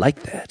 I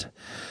like that.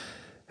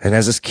 And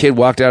as this kid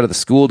walked out of the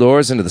school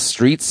doors into the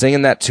street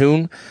singing that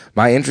tune,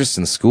 my interest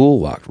in school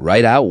walked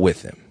right out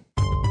with him.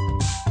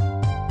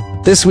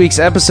 This week's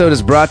episode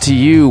is brought to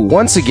you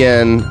once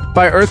again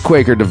by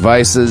Earthquaker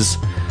Devices,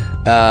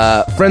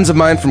 friends of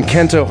mine from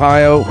Kent,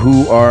 Ohio,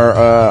 who are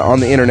on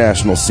the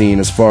international scene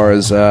as far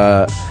as,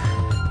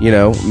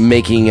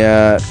 making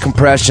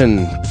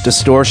compression,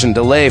 distortion,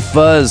 delay,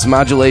 fuzz,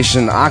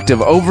 modulation,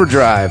 octave,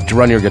 overdrive to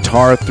run your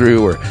guitar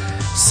through or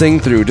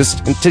sing through,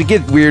 just to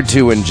get weird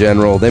to in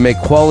general. They make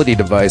quality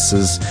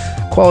devices,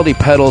 quality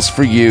pedals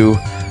for you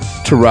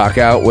to rock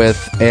out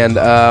with. And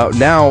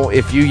now,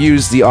 if you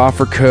use the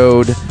offer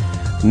code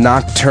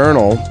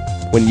Nocturnal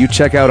when you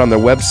check out on their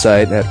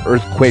website at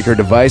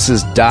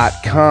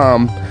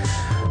earthquakerdevices.com,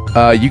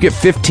 you get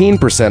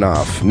 15%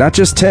 off. Not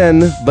just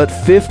 10, but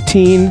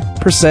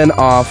 15%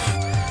 off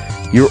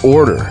your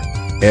order.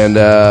 And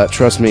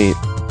trust me,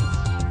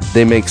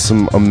 they make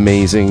some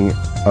amazing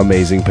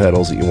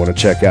pedals that you want to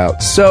check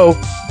out. So,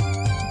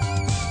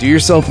 do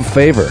yourself a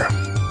favor.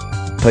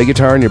 Play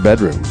guitar in your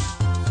bedroom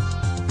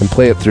and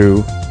play it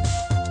through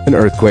an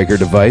Earthquaker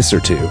device or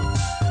two.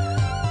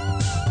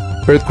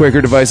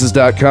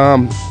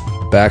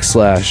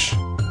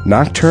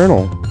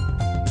 earthquakerdevices.com/nocturnal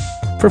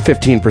for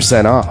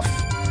 15% off.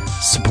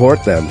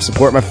 Support them.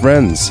 Support my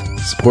friends.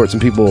 Support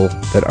some people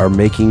that are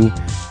making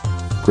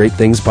great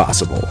things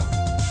possible.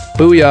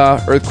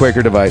 Booyah,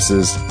 Earthquaker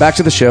Devices. Back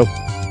to the show.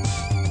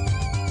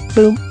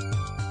 Boom.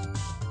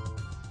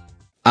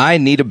 I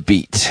need a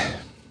beat.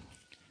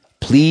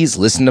 Please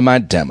listen to my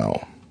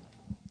demo.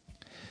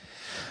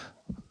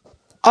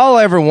 All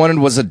I ever wanted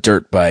was a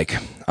dirt bike.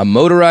 A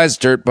motorized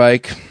dirt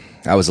bike.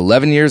 I was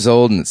 11 years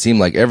old, and it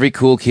seemed like every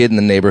cool kid in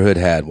the neighborhood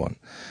had one.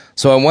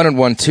 So I wanted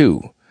one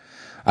too.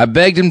 I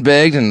begged, and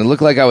it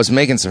looked like I was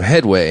making some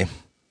headway.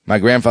 My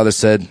grandfather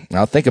said,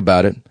 I'll think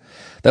about it.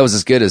 That was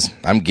as good as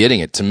I'm getting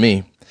it to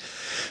me.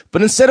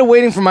 But instead of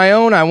waiting for my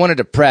own, I wanted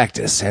to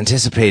practice,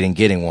 anticipating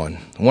getting one.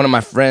 One of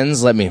my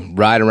friends let me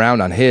ride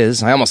around on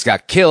his. I almost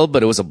got killed,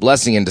 but it was a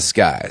blessing in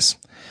disguise.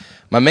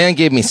 My man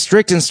gave me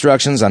strict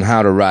instructions on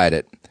how to ride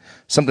it.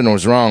 Something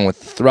was wrong with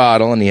the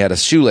throttle, and he had a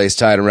shoelace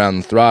tied around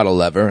the throttle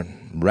lever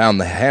and around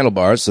the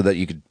handlebars so that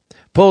you could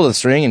pull the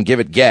string and give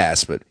it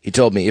gas. But he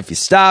told me if you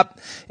stop,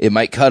 it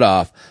might cut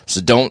off,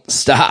 so don't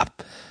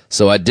stop.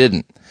 So I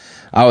didn't.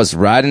 I was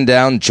riding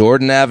down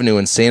Jordan Avenue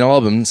in St.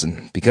 Albans,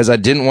 and because I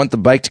didn't want the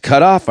bike to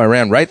cut off, I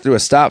ran right through a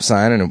stop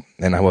sign,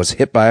 and I was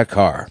hit by a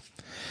car.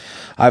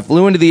 I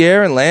flew into the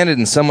air and landed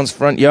in someone's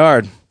front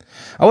yard.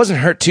 I wasn't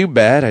hurt too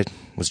bad. I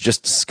was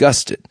just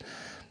disgusted.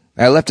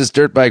 I left his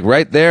dirt bike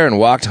right there and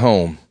walked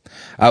home.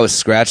 I was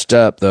scratched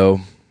up, though,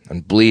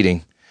 and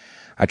bleeding.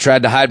 I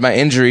tried to hide my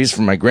injuries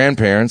from my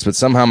grandparents, but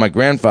somehow my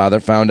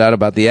grandfather found out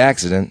about the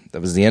accident.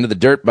 That was the end of the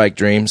dirt bike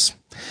dreams.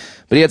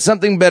 But he had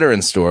something better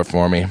in store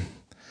for me.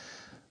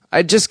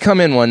 I'd just come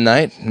in one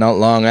night, not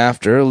long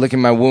after, licking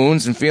my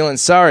wounds and feeling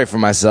sorry for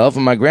myself,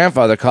 and my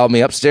grandfather called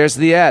me upstairs to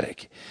the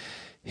attic.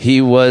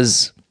 He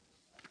was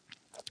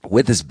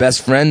with his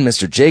best friend,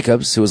 Mr.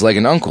 Jacobs, who was like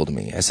an uncle to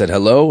me. I said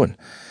hello, and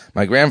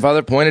my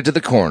grandfather pointed to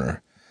the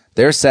corner.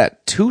 There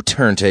sat 2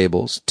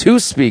 turntables, 2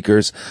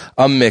 speakers,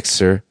 a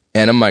mixer,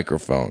 and a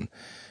microphone.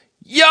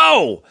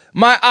 Yo!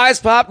 My eyes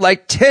popped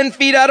like 10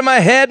 feet out of my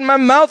head and my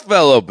mouth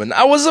fell open.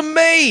 I was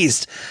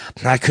amazed.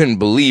 I couldn't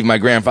believe my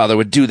grandfather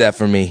would do that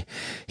for me.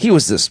 He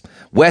was this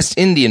West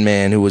Indian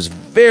man who was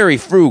very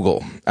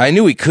frugal. I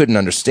knew he couldn't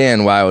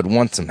understand why I would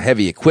want some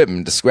heavy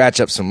equipment to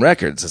scratch up some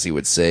records, as he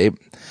would say.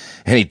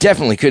 And he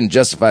definitely couldn't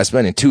justify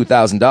spending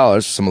 $2,000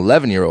 for some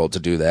 11-year-old to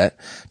do that.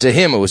 To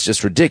him, it was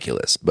just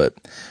ridiculous. But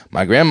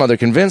my grandmother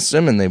convinced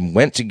him, and they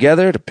went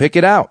together to pick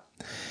it out.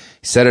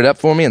 He set it up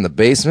for me in the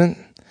basement.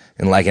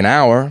 In like an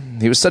hour,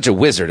 he was such a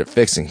wizard at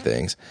fixing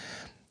things.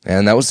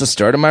 And that was the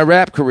start of my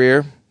rap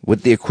career.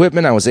 With the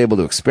equipment, I was able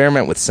to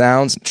experiment with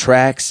sounds and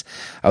tracks.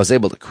 I was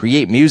able to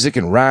create music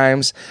and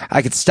rhymes.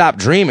 I could stop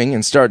dreaming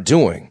and start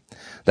doing.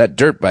 That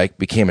dirt bike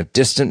became a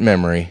distant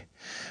memory.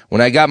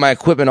 When I got my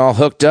equipment all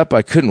hooked up,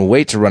 I couldn't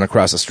wait to run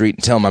across the street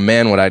and tell my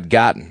man what I'd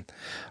gotten.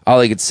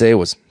 All he could say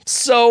was,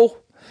 "So?"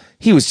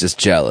 He was just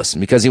jealous,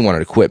 because he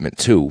wanted equipment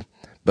too.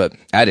 But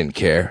I didn't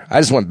care. I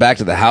just went back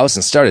to the house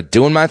and started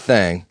doing my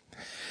thing.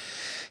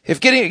 If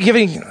getting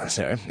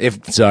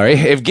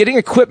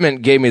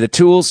equipment gave me the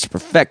tools to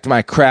perfect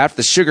my craft,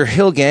 the Sugar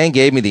Hill Gang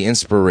gave me the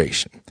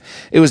inspiration.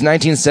 It was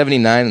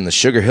 1979 and the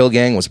Sugar Hill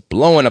Gang was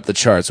blowing up the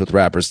charts with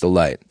Rapper's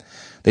Delight.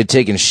 They'd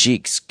taken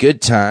Chic's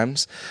Good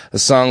Times, a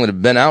song that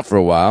had been out for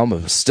a while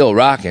but was still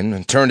rocking,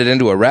 and turned it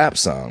into a rap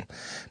song.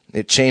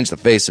 It changed the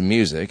face of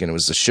music, and it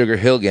was the Sugar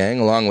Hill Gang,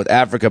 along with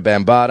Africa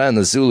Bambaataa and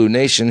the Zulu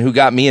Nation, who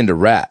got me into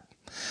rap.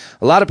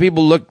 A lot of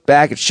people looked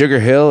back at Sugar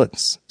Hill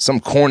as some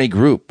corny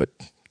group, but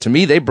to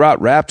me, they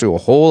brought rap to a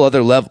whole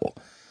other level.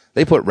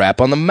 They put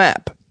rap on the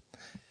map.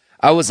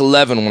 I was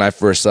 11 when I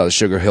first saw the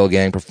Sugar Hill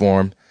Gang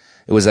perform.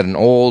 It was at an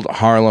old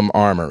Harlem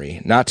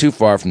armory, not too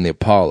far from the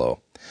Apollo.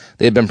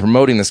 They had been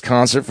promoting this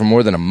concert for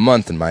more than a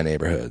month in my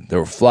neighborhood. There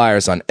were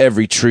flyers on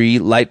every tree,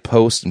 light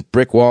post, and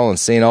brick wall in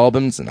St.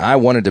 Albans, and I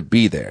wanted to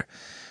be there.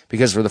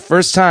 Because for the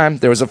first time,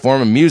 there was a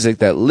form of music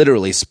that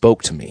literally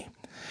spoke to me.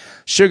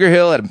 Sugar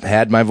Hill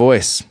had my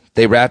voice.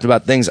 They rapped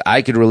about things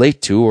I could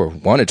relate to or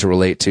wanted to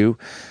relate to.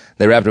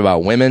 They rapped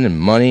about women and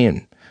money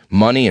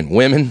and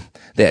women.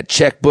 They had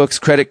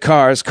checkbooks, credit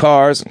cards,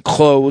 cars, and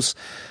clothes.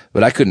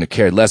 But I couldn't have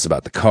cared less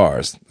about the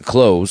cars, the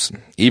clothes,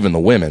 even the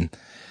women.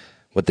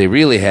 What they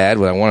really had,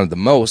 what I wanted the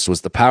most,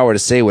 was the power to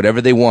say whatever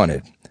they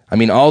wanted. I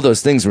mean, all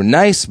those things were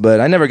nice, but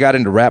I never got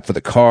into rap for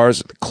the cars,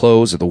 or the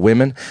clothes, or the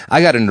women.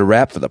 I got into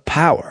rap for the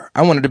power.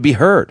 I wanted to be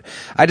heard.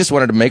 I just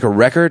wanted to make a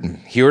record and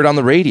hear it on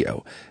the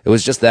radio. It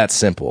was just that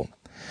simple.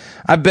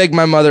 I begged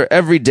my mother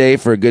every day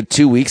for a good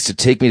 2 weeks to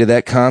take me to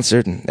that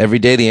concert, and every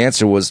day the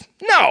answer was,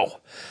 no.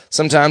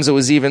 Sometimes it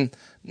was even,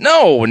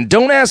 no, and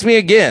don't ask me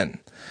again.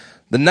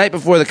 The night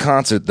before the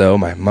concert, though,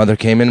 my mother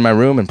came into my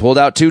room and pulled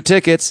out 2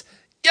 tickets.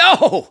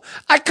 Yo,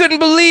 I couldn't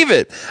believe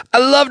it. I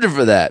loved her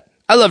for that.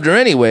 I loved her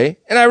anyway,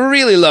 and I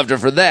really loved her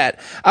for that.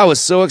 I was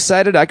so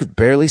excited I could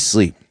barely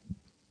sleep.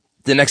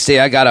 The next day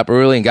I got up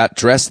early and got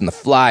dressed in the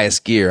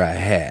flyest gear I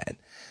had.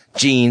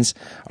 Jeans,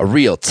 a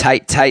real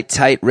tight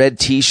red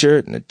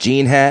t-shirt, and a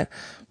jean hat.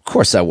 Of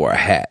course I wore a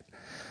hat.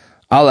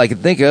 All I could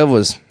think of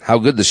was how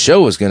good the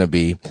show was going to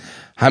be.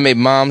 I made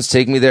Moms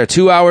take me there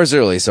 2 hours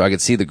early so I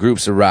could see the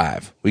groups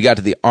arrive. We got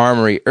to the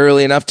armory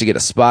early enough to get a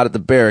spot at the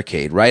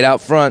barricade right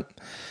out front.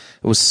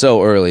 It was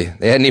so early.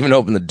 They hadn't even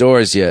opened the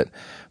doors yet.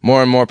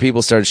 More and more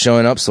people started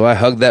showing up, so I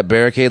hugged that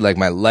barricade like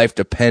my life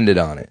depended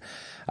on it.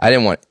 I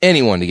didn't want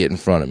anyone to get in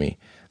front of me.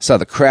 I saw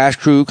the Crash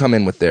Crew come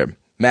in with their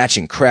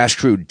matching Crash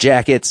Crew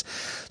jackets,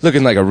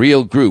 looking like a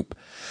real group.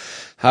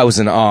 I was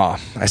in awe.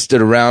 I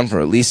stood around for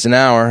at least an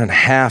hour and a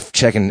half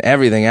checking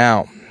everything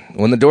out.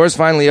 When the doors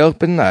finally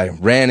opened, I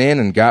ran in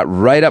and got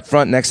right up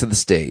front next to the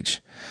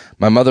stage.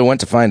 My mother went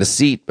to find a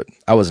seat, but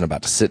I wasn't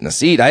about to sit in a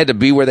seat. I had to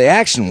be where the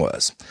action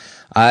was.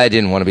 I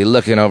didn't want to be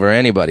looking over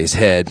anybody's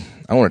head.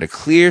 I wanted a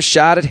clear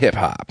shot at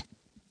hip-hop.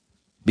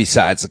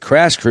 Besides the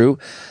Crash Crew,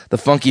 the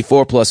Funky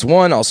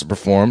 4+1 also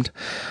performed.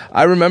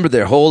 I remember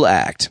their whole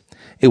act.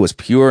 It was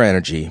pure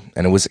energy,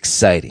 and it was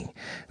exciting,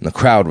 and the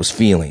crowd was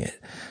feeling it.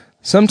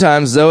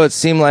 Sometimes, though, it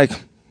seemed like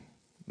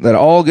that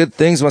all good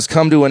things must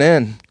come to an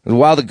end.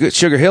 While the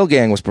Sugar Hill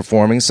Gang was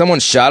performing, someone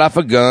shot off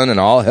a gun and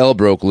all hell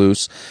broke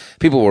loose.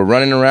 People were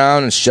running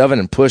around and shoving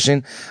and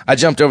pushing. I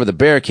jumped over the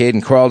barricade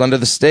and crawled under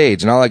the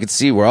stage, and all I could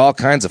see were all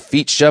kinds of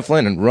feet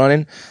shuffling and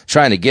running,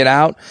 trying to get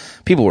out.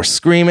 People were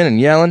screaming and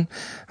yelling.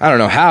 I don't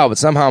know how, but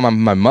somehow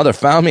my mother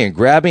found me and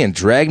grabbed me and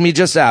dragged me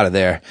just out of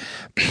there.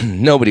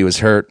 Nobody was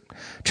hurt.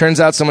 Turns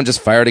out someone just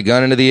fired a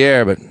gun into the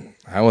air, but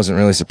I wasn't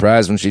really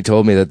surprised when she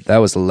told me that that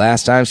was the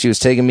last time she was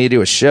taking me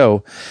to a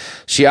show.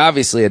 She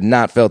obviously had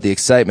not felt the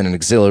excitement and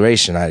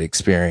exhilaration I'd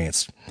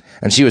experienced.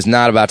 And she was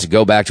not about to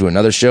go back to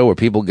another show where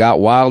people got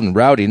wild and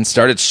rowdy and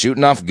started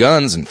shooting off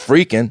guns and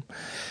freaking.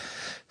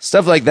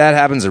 Stuff like that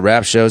happens at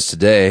rap shows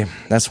today.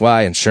 That's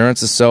why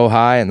insurance is so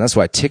high, and that's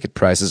why ticket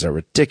prices are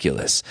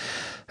ridiculous.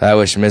 I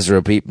wish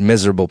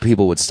miserable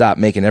people would stop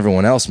making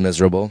everyone else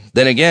miserable.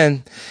 Then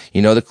again,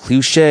 you know the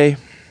cliche,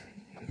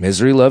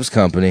 misery loves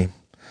company.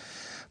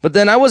 But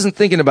then I wasn't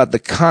thinking about the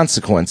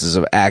consequences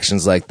of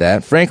actions like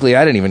that. Frankly,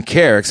 I didn't even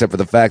care, except for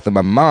the fact that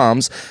my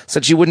mom's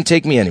said she wouldn't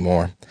take me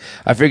anymore.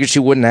 I figured she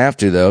wouldn't have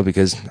to, though,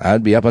 because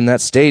I'd be up on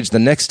that stage the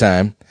next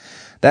time.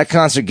 That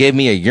concert gave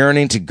me a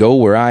yearning to go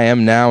where I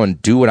am now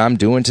and do what I'm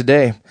doing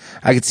today.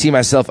 I could see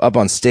myself up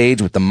on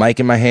stage with the mic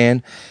in my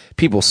hand,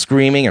 people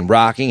screaming and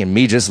rocking, and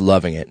me just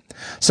loving it.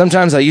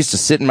 Sometimes I used to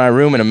sit in my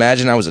room and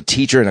imagine I was a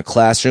teacher in a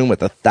classroom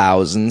with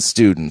 1,000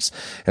 students,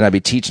 and I'd be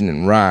teaching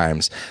in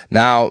rhymes.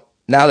 Now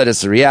that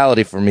it's a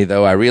reality for me,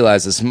 though, I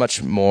realize it's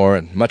much more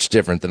and much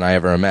different than I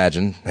ever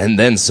imagined, and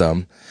then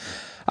some.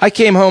 I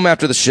came home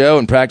after the show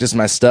and practiced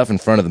my stuff in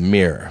front of the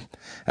mirror.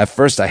 At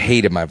first, I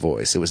hated my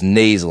voice. It was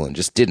nasal and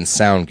just didn't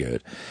sound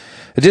good.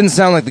 It didn't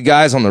sound like the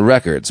guys on the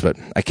records, but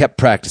I kept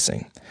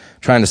practicing,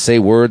 trying to say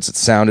words that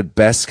sounded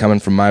best coming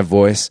from my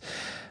voice.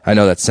 I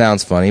know that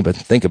sounds funny, but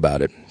think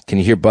about it. Can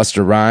you hear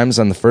Busta Rhymes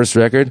on the first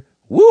record?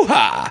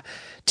 Woo-ha!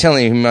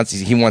 Telling you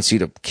he wants you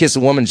to kiss a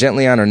woman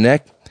gently on her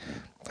neck?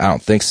 I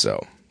don't think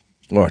so.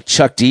 Or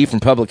Chuck D from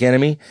Public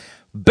Enemy?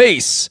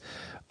 Bass!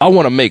 I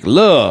want to make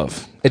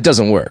love. It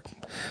doesn't work.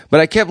 But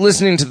I kept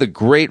listening to the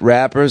great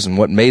rappers and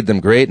what made them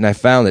great, and I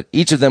found that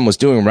each of them was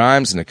doing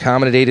rhymes and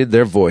accommodated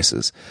their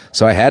voices.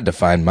 So I had to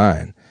find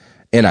mine.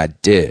 And I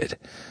did.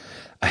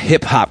 A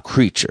hip-hop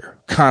creature,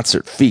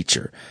 concert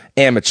feature,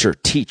 amateur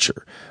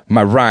teacher.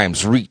 My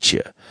rhymes reach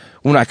you.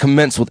 When I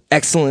commence with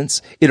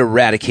excellence, it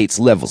eradicates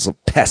levels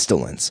of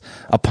pestilence.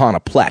 Upon a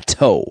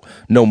plateau,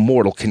 no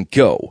mortal can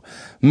go.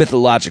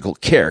 Mythological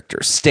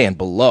characters stand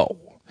below.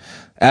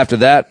 After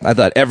that, I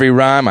thought every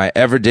rhyme I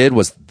ever did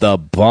was the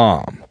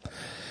bomb.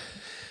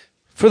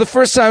 For the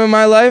first time in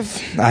my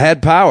life, I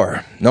had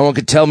power. No one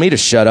could tell me to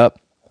shut up.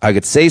 I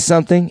could say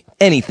something,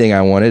 anything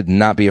I wanted, and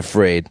not be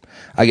afraid.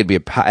 I could be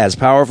as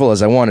powerful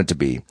as I wanted to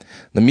be.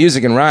 The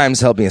music and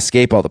rhymes helped me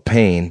escape all the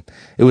pain.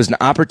 It was an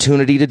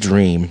opportunity to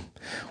dream.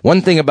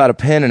 One thing about a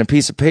pen and a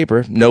piece of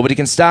paper, nobody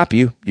can stop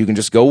you. You can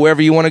just go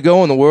wherever you want to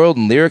go in the world,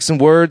 and lyrics and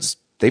words,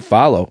 they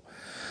follow.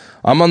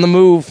 I'm on the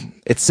move.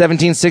 It's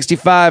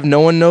 1765.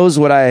 No one knows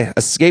what I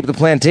escaped the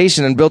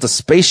plantation and built a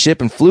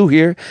spaceship and flew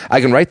here.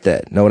 I can write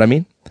that. Know what I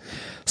mean?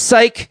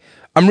 Psych!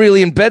 I'm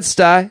really in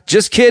Bed-Stuy.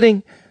 Just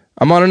kidding.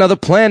 I'm on another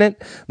planet,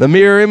 the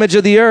mirror image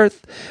of the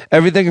Earth.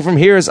 Everything from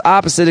here is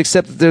opposite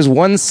except that there's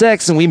one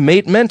sex and we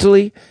mate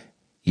mentally.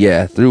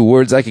 Yeah, through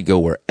words I could go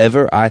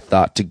wherever I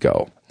thought to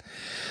go.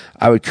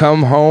 I would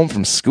come home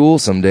from school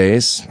some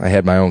days. I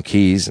had my own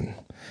keys, and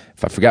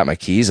if I forgot my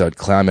keys, I would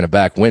climb in a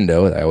back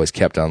window that I always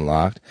kept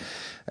unlocked.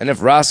 And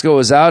if Roscoe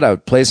was out, I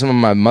would play some of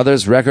my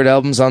mother's record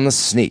albums on the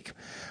sneak.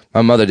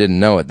 My mother didn't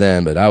know it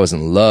then, but I was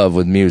in love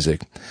with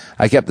music.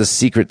 I kept the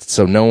secret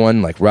so no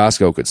one like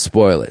Roscoe could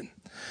spoil it.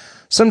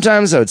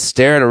 Sometimes I would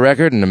stare at a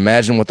record and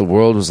imagine what the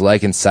world was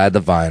like inside the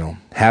vinyl.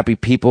 Happy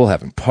people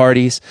having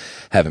parties,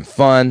 having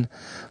fun,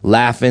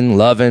 laughing,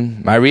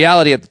 loving. My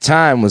reality at the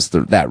time was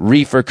that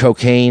reefer,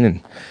 cocaine,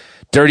 and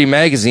dirty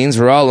magazines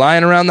were all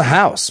lying around the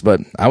house,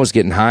 but I was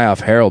getting high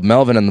off Harold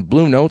Melvin and the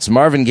Blue Notes,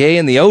 Marvin Gaye,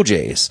 and the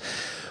OJs.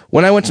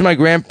 When I went to my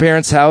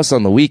grandparents' house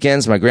on the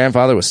weekends, my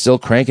grandfather was still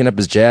cranking up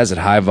his jazz at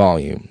high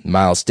volume.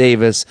 Miles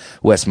Davis,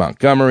 Wes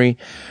Montgomery,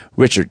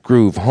 Richard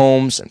Groove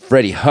Holmes, and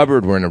Freddie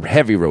Hubbard were in a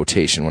heavy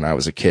rotation when I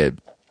was a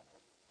kid.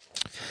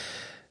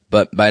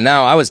 But by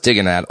now, I was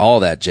digging at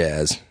all that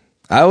jazz.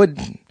 I would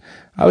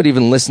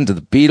even listen to the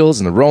Beatles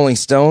and the Rolling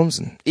Stones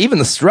and even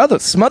the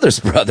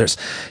Smothers Brothers.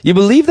 You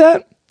believe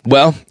that?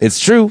 Well, it's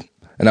true.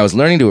 And I was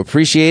learning to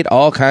appreciate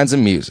all kinds of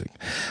music.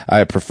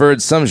 I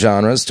preferred some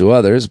genres to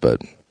others,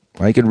 but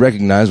I could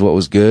recognize what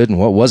was good and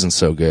what wasn't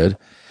so good.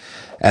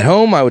 At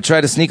home, I would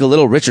try to sneak a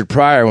little Richard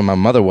Pryor when my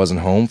mother wasn't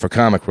home for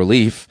comic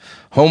relief.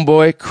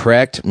 Homeboy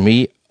cracked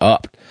me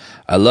up.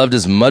 I loved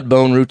his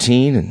Mudbone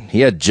routine, and he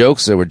had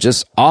jokes that were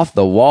just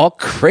off-the-wall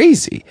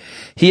crazy.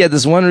 He had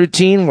this one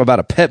routine about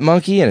a pet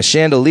monkey and a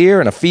chandelier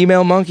and a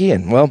female monkey,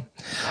 and, well,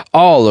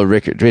 all of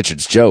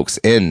Richard's jokes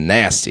end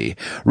nasty.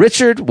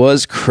 Richard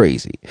was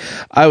crazy.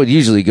 I would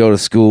usually go to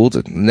school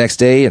the next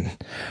day and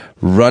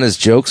run his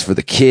jokes for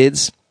the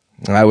kids.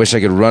 I wish I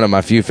could run him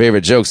my few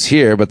favorite jokes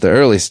here, but the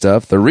early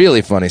stuff, the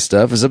really funny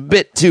stuff, is a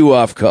bit too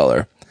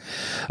off-color.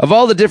 Of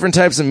all the different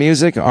types of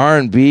music,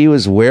 R&B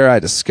was where I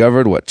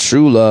discovered what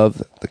true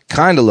love, the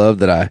kind of love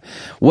that I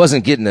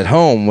wasn't getting at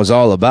home, was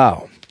all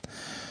about.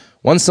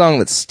 One song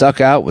that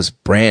stuck out was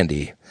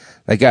Brandy.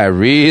 That guy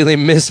really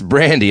missed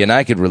Brandy, and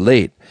I could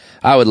relate.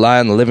 I would lie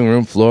on the living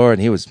room floor,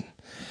 and he would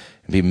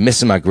be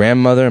missing my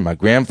grandmother and my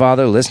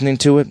grandfather listening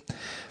to it.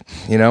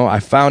 You know,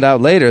 I found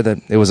out later that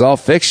it was all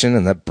fiction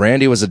and that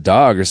Brandy was a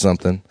dog or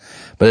something.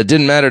 But it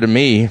didn't matter to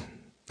me.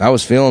 I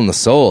was feeling the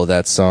soul of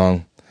that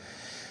song.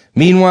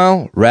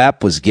 Meanwhile,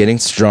 rap was getting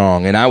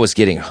strong, and I was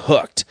getting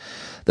hooked.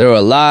 There were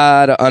a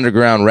lot of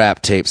underground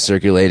rap tapes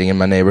circulating in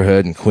my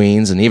neighborhood in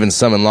Queens, and even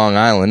some in Long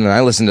Island, and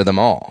I listened to them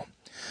all.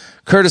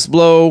 Curtis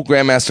Blow,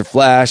 Grandmaster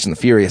Flash, and the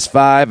Furious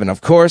Five, and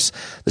of course,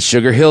 the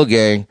Sugar Hill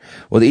Gang.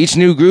 With each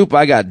new group,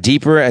 I got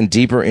deeper and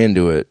deeper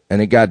into it,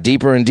 and it got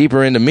deeper and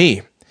deeper into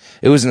me.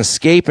 It was an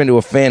escape into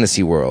a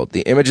fantasy world.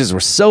 The images were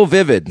so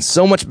vivid and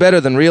so much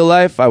better than real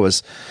life. I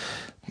was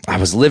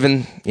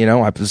living,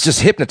 I was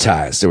just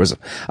hypnotized. There was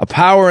a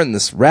power in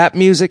this rap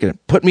music, and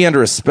it put me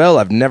under a spell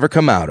I've never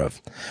come out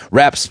of.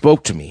 Rap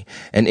spoke to me,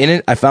 and in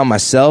it I found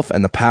myself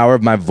and the power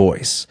of my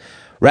voice.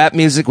 Rap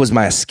music was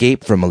my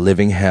escape from a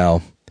living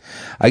hell.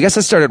 I guess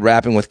I started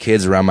rapping with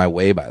kids around my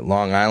way by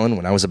Long Island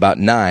when I was about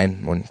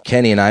 9, when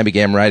Kenny and I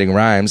began writing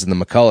rhymes in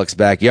the McCulloch's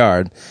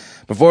backyard.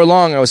 Before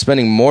long, I was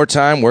spending more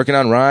time working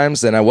on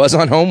rhymes than I was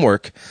on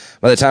homework.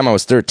 By the time I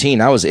was 13,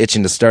 I was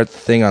itching to start the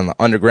thing on the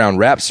underground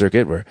rap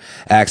circuit where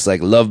acts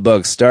like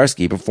Lovebug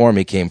Starsky before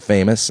me became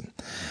famous.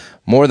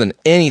 More than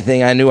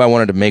anything, I knew I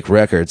wanted to make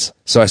records,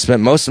 so I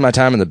spent most of my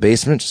time in the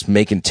basement just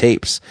making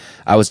tapes.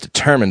 I was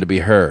determined to be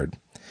heard.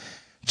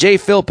 Jay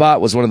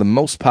Philpott was one of the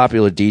most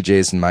popular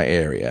DJs in my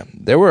area.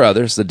 There were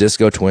others, the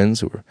Disco Twins,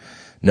 who were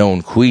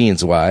known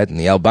Queens-wide, and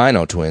the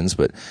Albino Twins,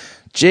 but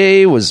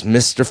Jay was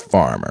Mr.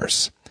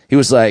 Farmers. He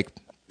was like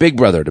big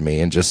brother to me,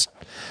 and just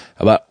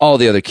about all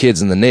the other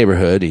kids in the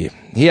neighborhood.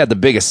 He had the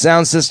biggest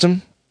sound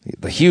system,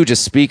 the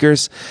hugest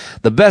speakers,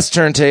 the best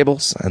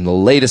turntables, and the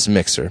latest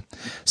mixer.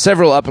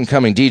 Several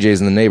up-and-coming DJs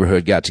in the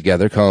neighborhood got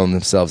together, calling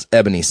themselves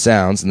Ebony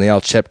Sounds, and they all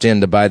chipped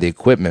in to buy the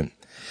equipment.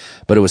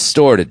 But it was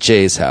stored at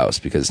Jay's house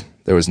because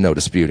there was no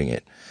disputing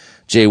it.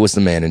 Jay was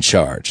the man in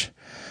charge.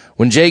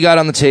 When Jay got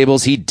on the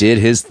tables, he did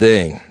his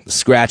thing. The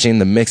scratching,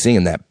 the mixing,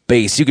 and that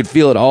bass. You could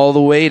feel it all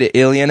the way to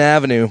Ilion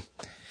Avenue.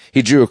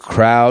 He drew a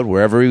crowd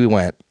wherever he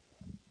went.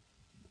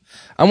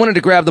 I wanted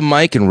to grab the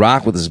mic and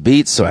rock with his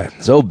beats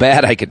so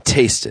bad I could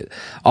taste it.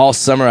 All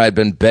summer I'd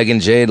been begging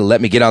Jay to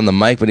let me get on the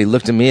mic, but he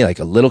looked at me like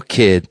a little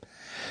kid.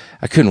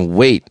 I couldn't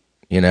wait,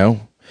 you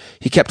know.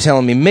 He kept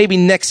telling me, maybe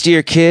next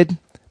year, kid.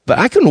 But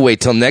I couldn't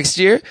wait till next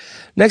year.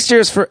 Next year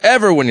is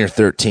forever when you're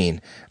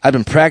 13. I'd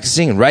been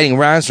practicing and writing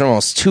rhymes for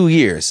almost 2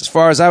 years. As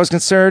far as I was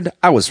concerned,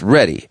 I was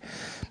ready.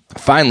 I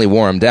finally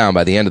wore him down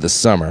by the end of the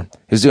summer.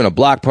 He was doing a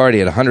block party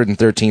at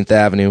 113th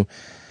Avenue,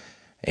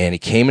 and he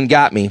came and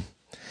got me.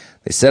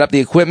 They set up the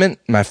equipment.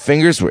 My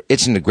fingers were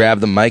itching to grab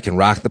the mic and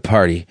rock the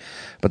party,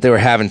 but they were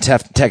having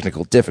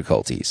technical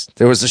difficulties.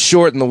 There was a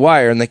short in the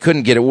wire, and they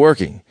couldn't get it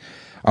working.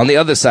 On the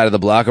other side of the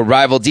block, a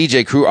rival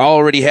DJ crew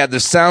already had their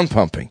sound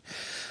pumping.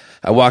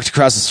 I walked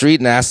across the street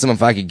and asked them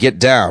if I could get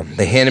down.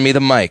 They handed me the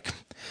mic.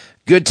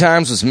 Good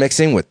Times was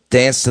mixing with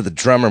Dance to the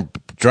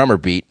Drummer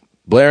beat,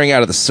 blaring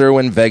out of the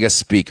Serwin Vega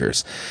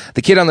speakers.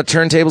 The kid on the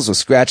turntables was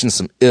scratching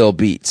some ill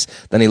beats.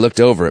 Then he looked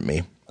over at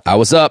me. I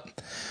was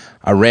up.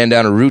 I ran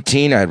down a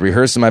routine I had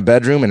rehearsed in my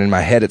bedroom and in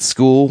my head at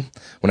school.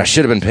 When I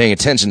should have been paying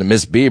attention to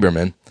Miss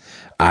Bieberman,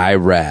 I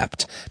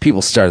rapped.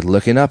 People started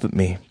looking up at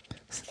me,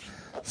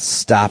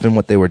 stopping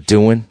what they were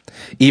doing.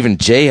 Even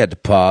Jay had to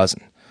pause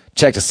and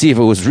check to see if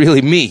it was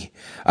really me.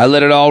 I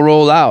let it all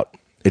roll out.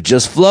 It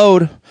just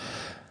flowed.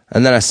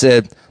 And then I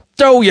said,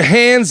 throw your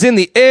hands in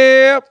the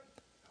air.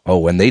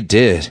 Oh, and they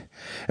did.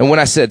 And when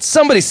I said,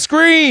 somebody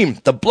scream,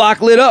 the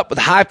block lit up with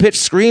high-pitched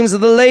screams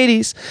of the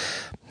ladies.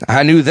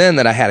 I knew then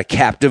that I had a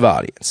captive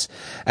audience.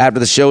 After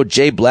the show,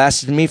 Jay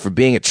blasted me for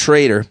being a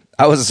traitor.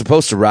 I was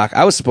supposed to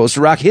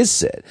rock his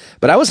set,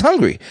 but I was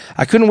hungry.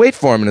 I couldn't wait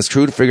for him and his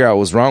crew to figure out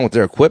what was wrong with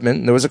their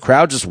equipment. There was a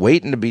crowd just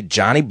waiting to be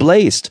Johnny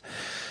Blazed.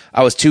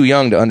 I was too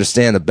young to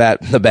understand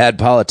the bad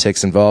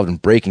politics involved in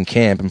breaking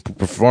camp and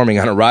performing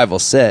on a rival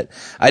set.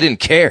 I didn't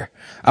care.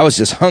 I was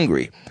just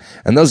hungry,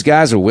 and those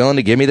guys were willing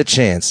to give me the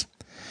chance.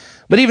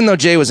 But even though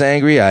Jay was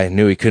angry, I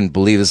knew he couldn't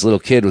believe this little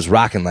kid was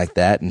rocking like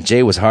that, and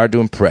Jay was hard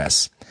to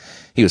impress.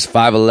 He was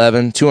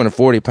 5'11",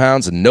 240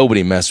 pounds, and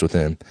nobody messed with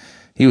him.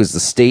 He was the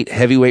state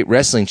heavyweight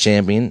wrestling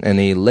champion, and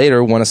he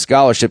later won a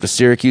scholarship to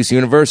Syracuse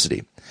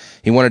University.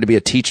 He wanted to be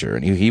a teacher,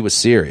 and he was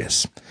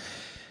serious.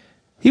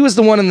 He was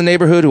the one in the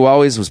neighborhood who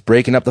always was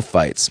breaking up the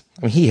fights.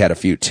 I mean, he had a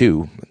few,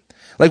 too.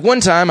 Like one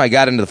time, I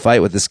got into the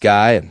fight with this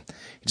guy, and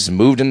he just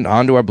moved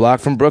onto our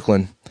block from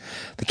Brooklyn.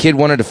 The kid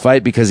wanted to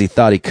fight because he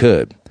thought he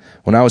could.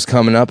 When I was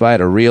coming up, I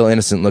had a real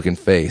innocent-looking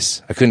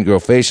face. I couldn't grow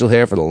facial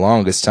hair for the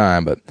longest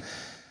time, but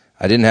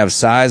I didn't have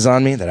size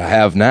on me that I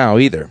have now,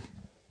 either.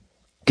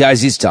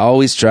 Guys used to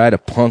always try to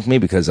punk me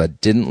because I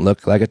didn't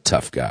look like a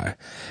tough guy.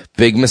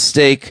 Big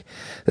mistake.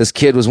 This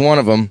kid was one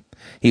of them.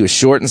 He was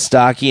short and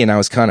stocky, and I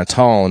was kind of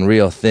tall and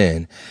real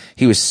thin.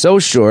 He was so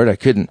short I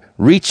couldn't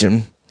reach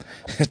him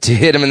to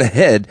hit him in the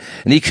head,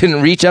 and he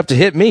couldn't reach up to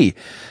hit me.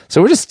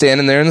 So we're just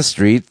standing there in the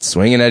street,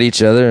 swinging at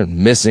each other, and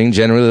missing,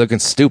 generally looking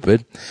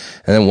stupid.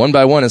 And then one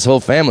by one, his whole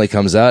family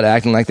comes out,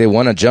 acting like they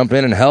want to jump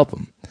in and help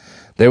him.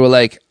 There were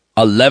like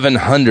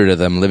 1,100 of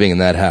them living in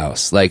that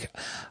house. Like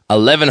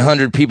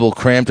 1,100 people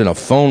cramped in a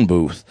phone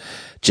booth.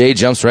 Jay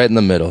jumps right in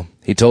the middle.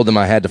 He told them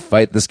I had to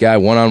fight this guy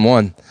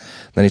one-on-one.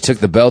 Then he took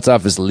the belt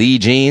off his Lee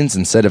jeans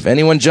and said if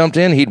anyone jumped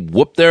in, he'd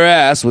whoop their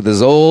ass with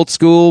his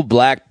old-school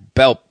black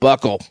belt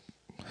buckle.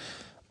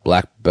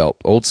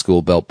 Old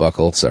school belt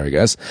buckle. Sorry,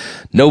 guys.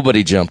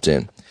 Nobody jumped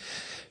in.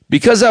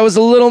 Because I was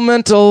a little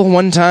mental,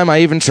 one time I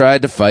even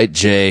tried to fight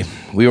Jay.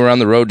 We were on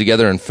the road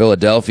together in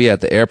Philadelphia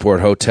at the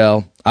airport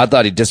hotel. I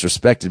thought he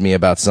disrespected me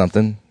about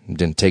something. It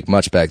didn't take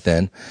much back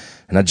then.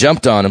 And I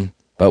jumped on him,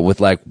 but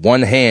with like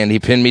one hand, he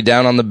pinned me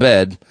down on the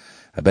bed.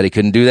 I bet he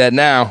couldn't do that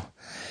now.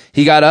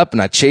 He got up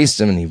and I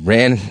chased him and he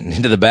ran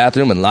into the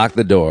bathroom and locked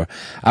the door.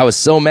 I was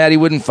so mad he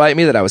wouldn't fight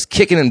me that I was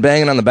kicking and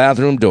banging on the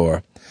bathroom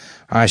door.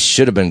 I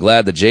should have been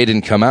glad that Jay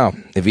didn't come out.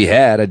 If he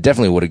had, I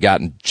definitely would have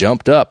gotten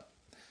jumped up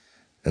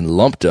and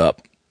lumped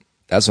up.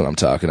 That's what I'm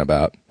talking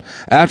about.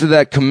 After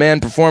that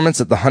command performance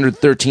at the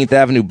 113th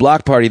Avenue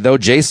block party, though,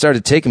 Jay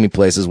started taking me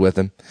places with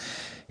him.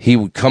 He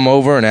would come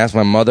over and ask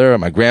my mother or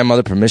my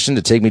grandmother permission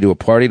to take me to a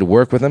party to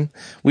work with him.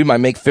 We might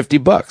make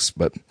 $50,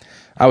 but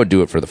I would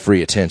do it for the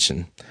free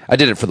attention. I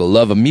did it for the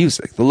love of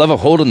music, the love of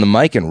holding the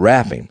mic and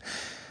rapping.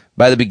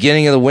 By the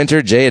beginning of the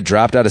winter, Jay had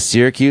dropped out of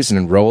Syracuse and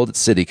enrolled at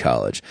City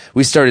College.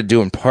 We started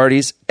doing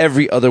parties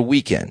every other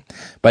weekend.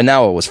 By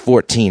now I was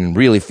 14 and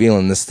really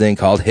feeling this thing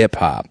called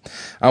hip-hop.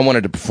 I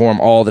wanted to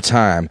perform all the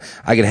time.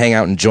 I could hang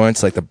out in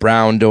joints like the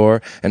Brown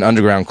Door, an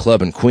underground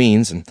club in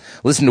Queens, and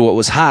listen to what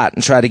was hot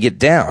and try to get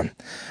down.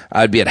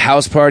 I'd be at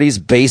house parties,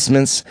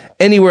 basements,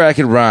 anywhere I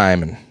could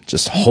rhyme and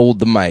just hold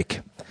the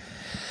mic.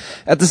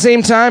 At the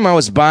same time, I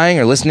was buying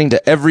or listening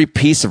to every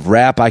piece of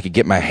rap I could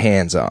get my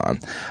hands on.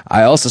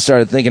 I also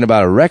started thinking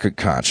about a record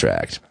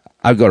contract.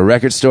 I'd go to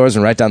record stores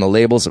and write down the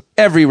labels of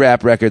every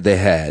rap record they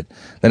had.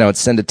 Then I would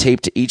send a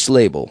tape to each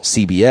label: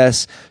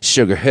 CBS,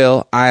 Sugar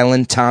Hill,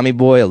 Island, Tommy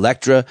Boy,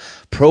 Elektra,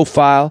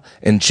 Profile,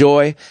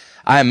 Enjoy.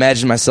 I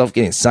imagined myself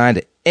getting signed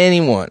to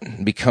anyone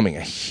and becoming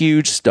a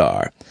huge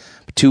star.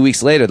 But 2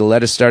 weeks later, the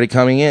letters started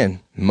coming in.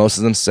 Most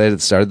of them said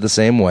it started the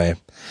same way.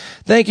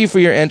 Thank you for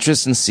your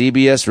interest in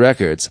CBS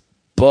Records.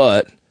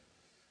 But,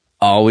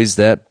 always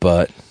that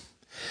but.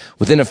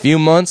 Within a few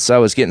months, I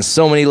was getting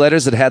so many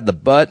letters that had the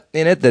but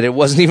in it that it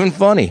wasn't even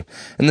funny.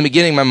 In the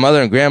beginning, my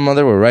mother and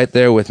grandmother were right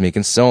there with me,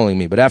 consoling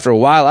me. But after a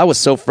while, I was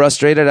so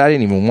frustrated, I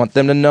didn't even want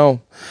them to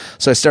know.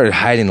 So I started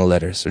hiding the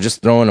letters, or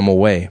just throwing them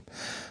away.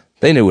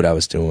 They knew what I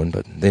was doing,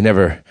 but they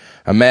never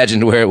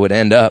imagined where it would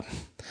end up.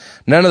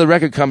 None of the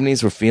record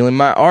companies were feeling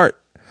my art.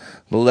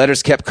 The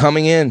letters kept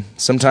coming in.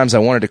 Sometimes I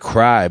wanted to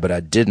cry, but I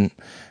didn't.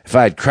 If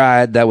I had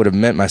cried, that would have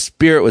meant my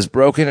spirit was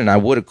broken and I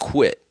would have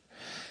quit.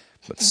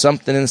 But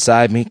something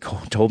inside me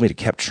told me to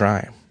keep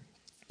trying,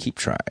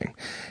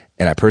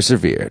 and I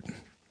persevered.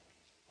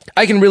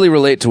 I can really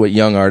relate to what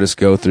young artists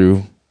go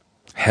through.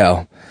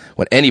 Hell,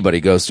 what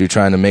anybody goes through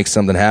trying to make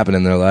something happen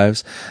in their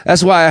lives.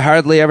 That's why I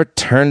hardly ever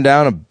turn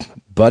down a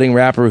budding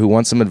rapper who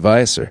wants some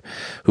advice or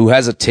who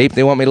has a tape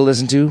they want me to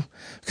listen to,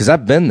 because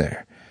I've been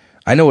there.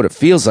 I know what it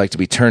feels like to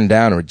be turned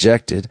down or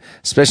rejected,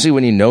 especially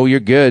when you know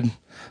you're good.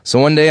 So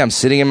one day I'm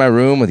sitting in my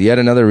room with yet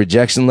another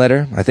rejection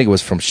letter. I think it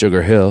was from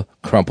Sugar Hill,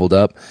 crumpled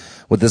up,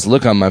 with this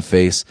look on my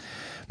face.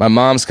 My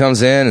mom's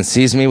comes in and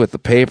sees me with the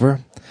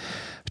paper.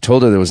 I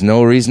told her there was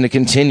no reason to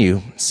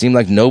continue. It seemed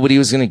like nobody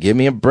was going to give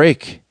me a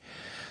break.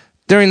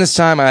 During this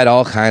time, I had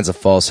all kinds of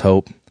false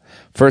hope.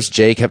 First,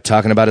 Jay kept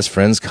talking about his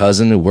friend's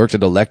cousin who worked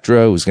at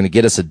Elektra, who was going to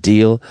get us a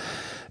deal.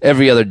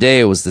 Every other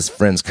day, it was this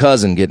friend's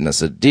cousin getting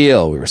us a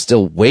deal. We were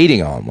still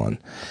waiting on one.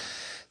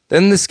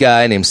 Then this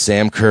guy named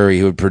Sam Curry,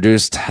 who had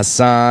produced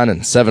Hassan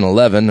and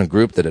 7-Eleven, a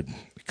group that had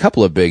a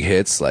couple of big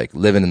hits like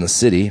Living in the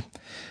City,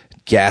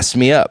 gassed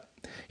me up.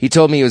 He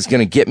told me he was going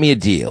to get me a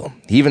deal.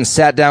 He even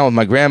sat down with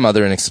my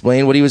grandmother and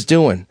explained what he was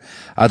doing.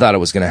 I thought it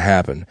was going to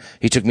happen.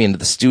 He took me into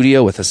the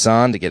studio with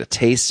Hassan to get a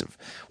taste of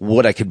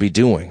what I could be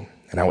doing,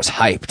 and I was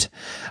hyped.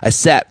 I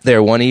sat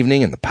there one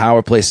evening in the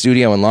Power Play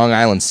studio in Long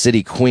Island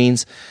City,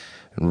 Queens,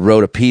 and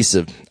wrote a piece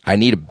of I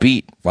Need a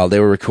Beat while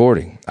they were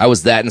recording. I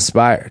was that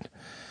inspired.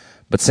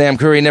 But Sam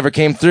Curry never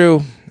came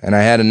through, and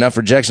I had enough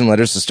rejection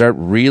letters to start a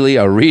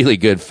really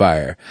good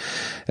fire.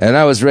 And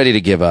I was ready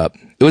to give up.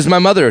 It was my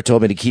mother who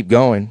told me to keep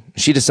going.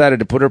 She decided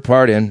to put her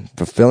part in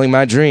fulfilling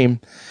my dream.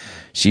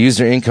 She used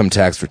her income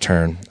tax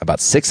return, about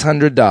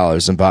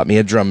 $600, and bought me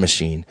a drum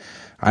machine.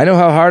 I know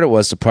how hard it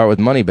was to part with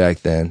money back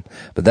then,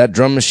 but that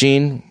drum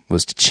machine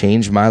was to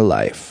change my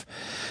life.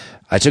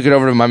 I took it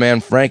over to my man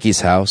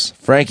Frankie's house.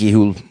 Frankie,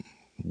 who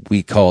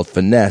we called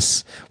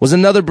Finesse, was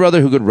another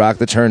brother who could rock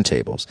the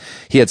turntables.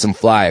 He had some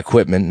fly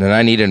equipment, and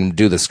I needed him to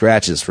do the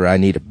scratches for I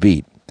Need a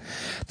Beat.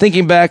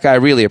 Thinking back, I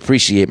really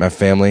appreciate my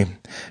family.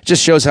 It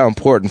just shows how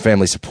important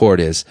family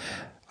support is.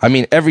 I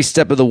mean, every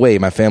step of the way,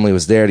 my family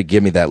was there to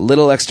give me that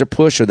little extra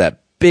push or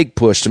that big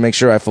push to make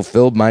sure I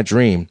fulfilled my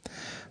dream.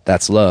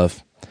 That's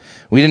love.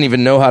 We didn't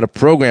even know how to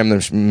program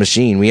the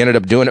machine. We ended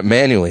up doing it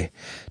manually,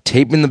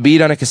 taping the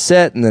beat on a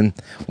cassette, and then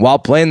while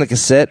playing the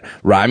cassette,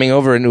 rhyming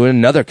over into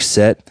another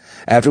cassette.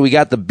 After we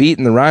got the beat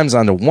and the rhymes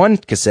onto one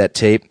cassette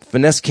tape,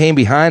 Finesse came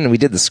behind and we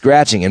did the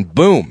scratching, and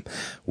boom,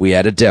 we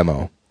had a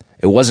demo.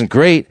 It wasn't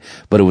great,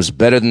 but it was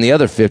better than the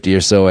other 50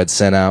 or so I'd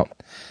sent out.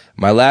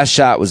 My last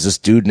shot was this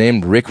dude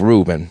named Rick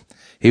Rubin.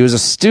 He was a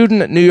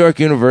student at New York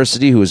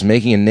University who was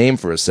making a name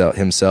for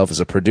himself as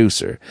a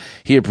producer.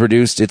 He had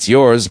produced It's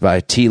Yours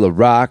by Tila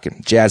Rock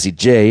and Jazzy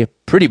J, a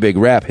pretty big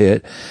rap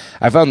hit.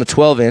 I found the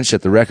 12-inch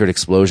at the Record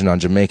Explosion on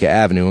Jamaica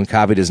Avenue and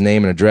copied his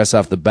name and address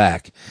off the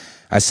back.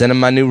 I sent him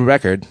my new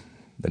record,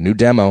 the new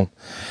demo.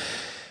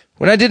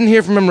 When I didn't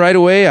hear from him right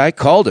away, I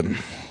called him.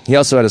 He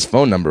also had his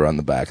phone number on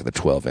the back of the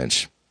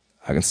 12-inch.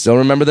 I can still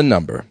remember the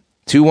number,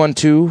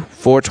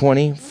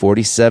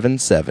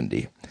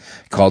 212-420-4770.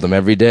 Called him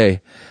every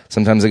day.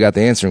 Sometimes I got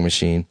the answering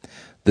machine.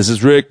 This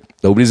is Rick.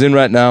 Nobody's in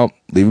right now.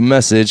 Leave a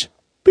message.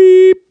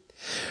 Beep.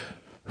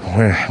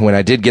 When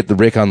I did get the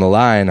Rick on the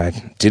line, I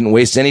didn't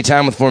waste any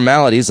time with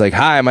formalities like,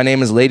 hi, my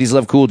name is Ladies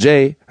Love Cool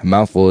J. A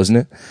mouthful, isn't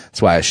it?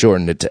 That's why I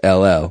shortened it to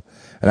LL.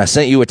 And I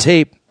sent you a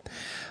tape.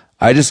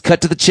 I just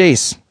cut to the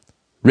chase.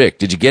 Rick,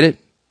 did you get it?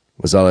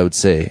 Was all I would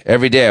say.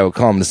 Every day I would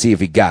call him to see if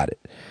he got it.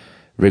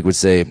 Rick would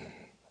say,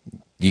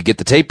 you get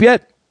the tape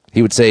yet?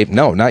 He would say,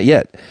 no, not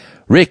yet.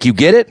 Rick, you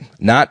get it?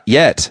 Not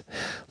yet.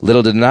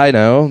 Little did I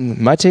know,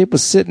 my tape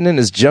was sitting in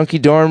his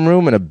junky dorm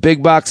room in a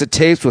big box of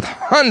tapes with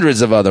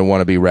hundreds of other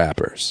wannabe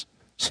rappers.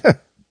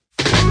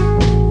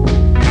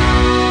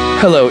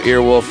 Hello,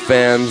 Earwolf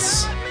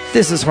fans.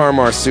 This is Har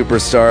Mar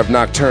Superstar of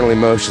Nocturnal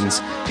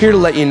Emotions, here to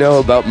let you know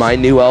about my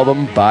new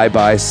album, Bye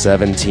Bye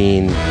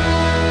 17.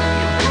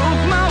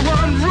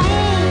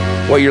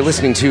 What you're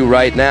listening to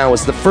right now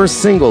is the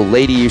first single,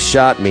 Lady You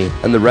Shot Me,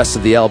 and the rest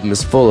of the album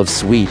is full of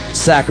sweet,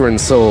 saccharine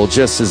soul,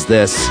 just as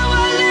this.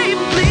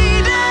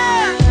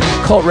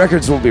 Cult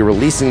Records will be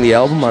releasing the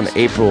album on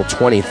April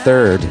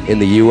 23rd in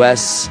the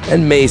US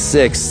and May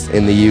 6th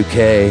in the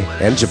UK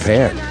and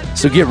Japan.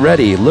 So get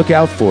ready, look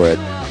out for it.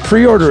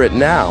 Pre-order it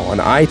now on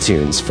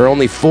iTunes for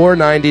only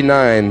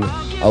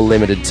 $4.99, a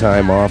limited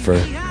time offer.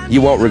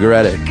 You won't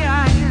regret it.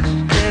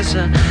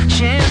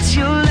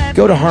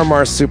 Go to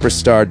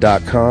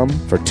harmarsuperstar.com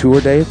for tour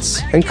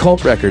dates and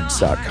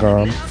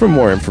cultrecords.com for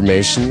more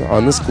information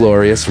on this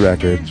glorious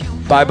record.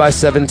 Bye Bye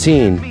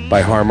 17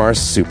 by Har Mar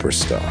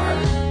Superstar.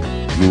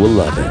 You will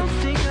love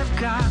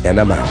it.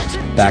 And I'm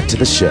out. Back to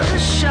the show.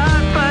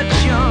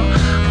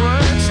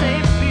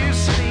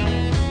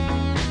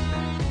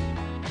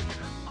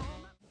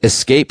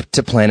 Escape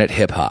to Planet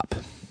Hip Hop.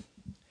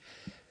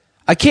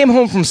 I came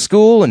home from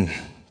school and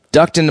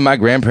ducked into my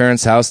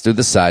grandparents' house through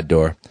the side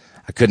door.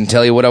 I couldn't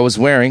tell you what I was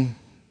wearing,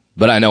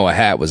 but I know a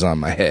hat was on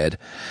my head.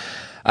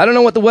 I don't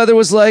know what the weather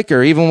was like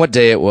or even what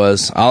day it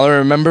was. All I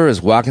remember is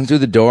walking through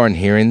the door and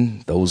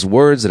hearing those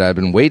words that I've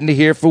been waiting to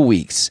hear for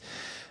weeks.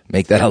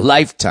 Make that a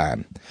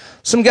lifetime.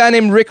 Some guy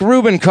named Rick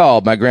Rubin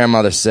called, my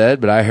grandmother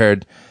said, but I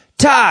heard,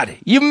 "Todd,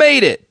 you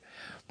made it!"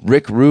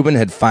 Rick Rubin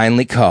had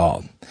finally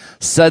called.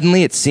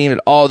 Suddenly, it seemed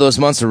that all those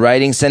months of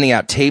writing, sending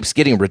out tapes,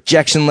 getting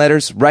rejection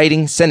letters,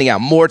 writing, sending out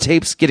more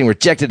tapes, getting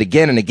rejected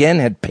again and again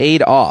had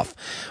paid off.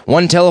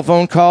 One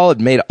telephone call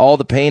had made all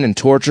the pain and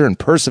torture and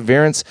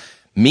perseverance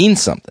mean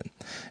something.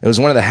 It was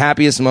one of the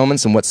happiest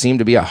moments in what seemed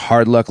to be a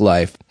hard luck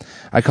life.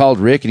 I called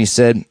Rick and he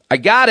said, "I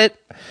got it."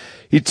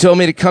 He told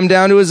me to come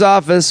down to his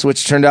office,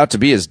 which turned out to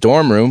be his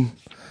dorm room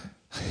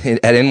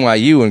at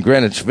NYU in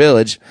Greenwich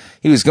Village.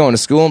 He was going to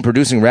school and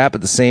producing rap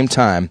at the same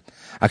time.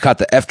 I caught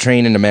the F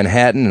train into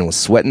Manhattan and was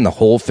sweating the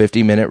whole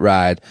 50-minute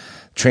ride.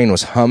 The train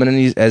was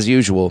humming as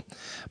usual,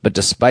 but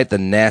despite the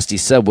nasty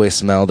subway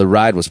smell, the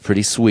ride was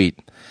pretty sweet.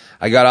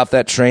 I got off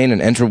that train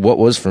and entered what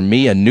was for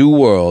me a new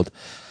world.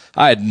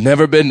 I had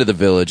never been to the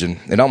Village, and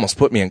it almost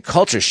put me in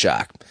culture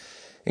shock.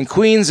 In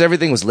Queens,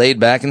 everything was laid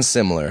back and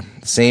similar.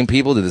 The same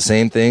people did the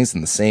same things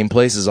in the same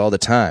places all the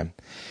time.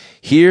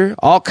 Here,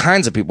 all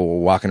kinds of people were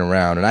walking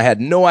around, and I had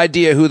no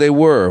idea who they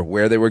were,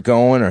 where they were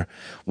going, or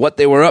what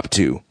they were up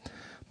to.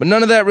 But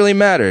none of that really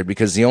mattered,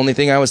 because the only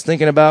thing I was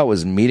thinking about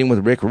was meeting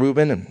with Rick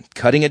Rubin and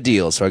cutting a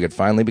deal so I could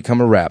finally become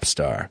a rap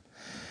star.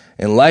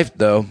 In life,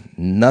 though,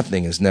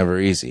 nothing is never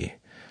easy.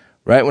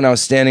 Right when I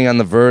was standing on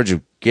the verge of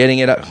getting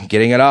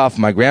it off,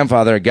 my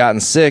grandfather had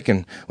gotten sick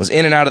and was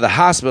in and out of the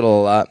hospital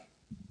a lot.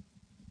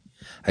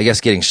 I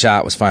guess getting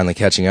shot was finally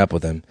catching up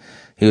with him.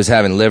 He was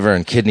having liver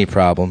and kidney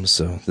problems,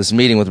 so this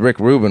meeting with Rick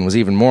Rubin was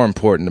even more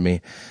important to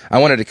me. I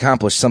wanted to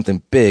accomplish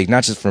something big,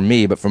 not just for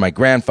me, but for my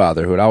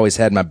grandfather, who had always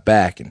had my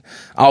back and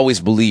always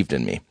believed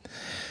in me.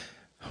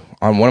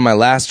 On one of my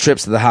last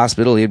trips to the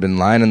hospital, he had been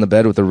lying in the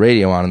bed with the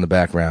radio on in the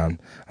background.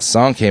 A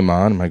song came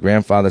on, and my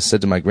grandfather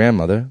said to my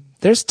grandmother,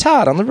 "There's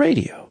Todd on the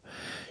radio."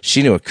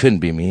 She knew it couldn't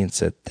be me and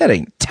said, "That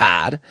ain't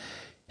Todd."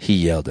 He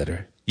yelled at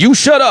her. "You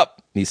shut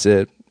up," he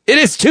said. "It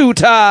is too,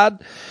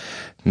 Todd."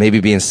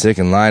 Maybe being sick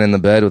and lying in the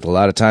bed with a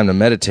lot of time to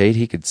meditate,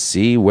 he could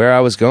see where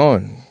I was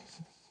going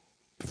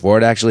before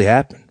it actually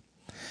happened.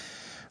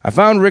 I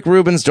found Rick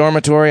Rubin's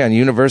dormitory on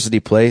University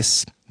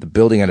Place. The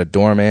building had a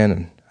doorman,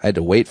 and I had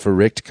to wait for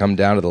Rick to come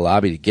down to the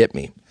lobby to get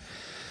me.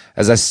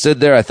 As I stood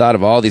there, I thought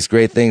of all these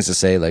great things to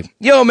say, like,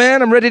 "Yo,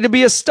 man, I'm ready to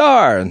be a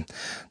star," and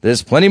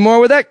there's plenty more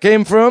where that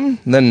came from.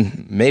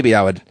 Then maybe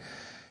I would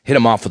hit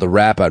him off with a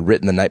rap I'd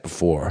written the night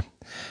before.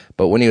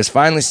 But when he was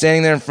finally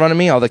standing there in front of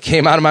me, all that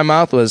came out of my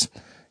mouth was,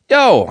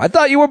 "Yo, I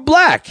thought you were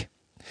black."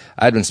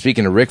 I'd been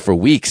speaking to Rick for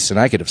weeks, and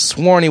I could have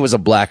sworn he was a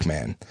black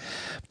man.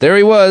 But there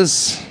he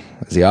was,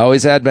 as he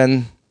always had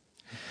been,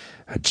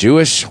 a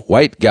Jewish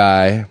white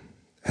guy.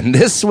 And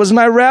this was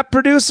my rap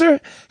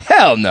producer?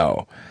 Hell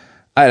no.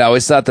 I'd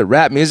always thought that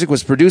rap music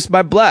was produced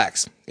by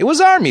blacks. It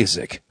was our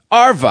music,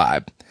 our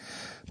vibe.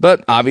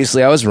 But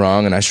obviously I was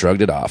wrong, and I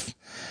shrugged it off.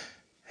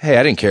 Hey,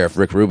 I didn't care if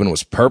Rick Rubin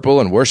was purple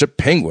and worshipped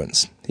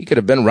penguins. He could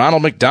have been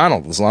Ronald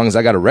McDonald as long as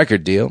I got a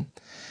record deal.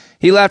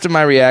 He laughed at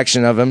my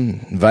reaction of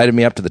him, invited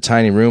me up to the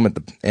tiny room at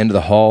the end of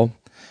the hall.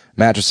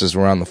 Mattresses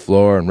were on the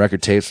floor and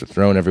record tapes were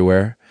thrown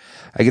everywhere.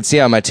 I could see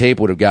how my tape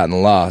would have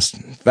gotten lost.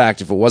 In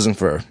fact, if it wasn't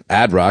for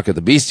Ad Rock or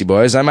the Beastie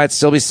Boys, I might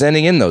still be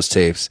sending in those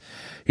tapes.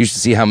 You should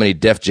see how many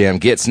Def Jam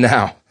gets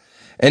now.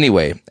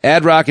 Anyway,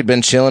 Ad Rock had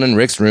been chilling in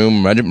Rick's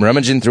room,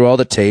 rummaging through all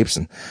the tapes,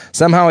 and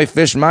somehow he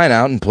fished mine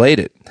out and played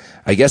it.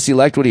 I guess he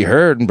liked what he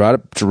heard and brought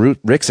it to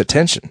Rick's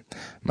attention.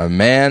 My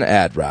man,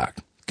 Ad Rock.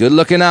 Good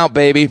looking out,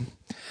 baby.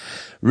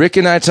 Rick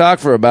and I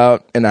talked for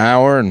about an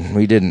hour, and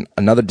we did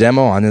another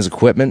demo on his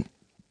equipment.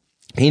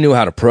 He knew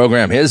how to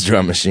program his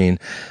drum machine.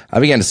 I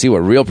began to see what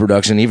real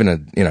production,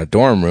 even in a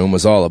dorm room,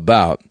 was all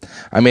about.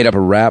 I made up a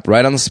rap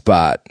right on the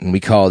spot, and we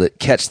called it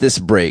Catch This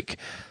Break.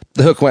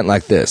 The hook went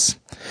like this.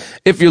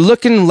 If you're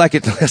looking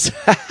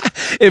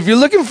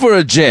for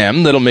a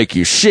jam that'll make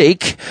you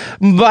shake,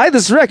 buy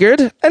this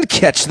record and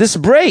catch this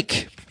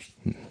break.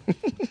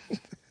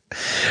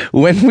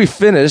 When we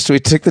finished, we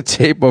took the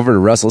tape over to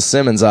Russell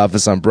Simmons'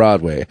 office on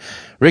Broadway.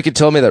 Rick had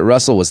told me that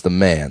Russell was the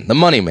man, the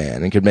money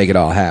man, and could make it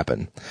all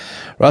happen.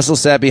 Russell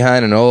sat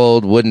behind an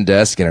old wooden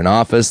desk in an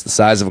office the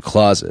size of a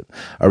closet.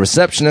 Our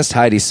receptionist,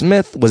 Heidi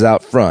Smith, was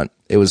out front.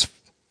 It was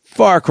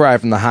far cry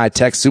from the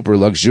high-tech, super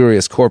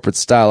luxurious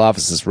corporate-style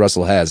offices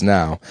Russell has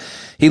now.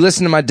 He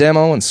listened to my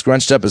demo and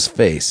scrunched up his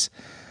face.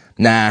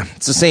 Nah,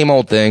 it's the same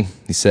old thing,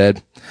 he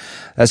said.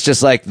 That's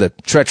just like the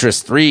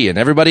Treacherous 3 and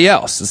everybody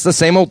else. It's the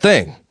same old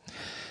thing.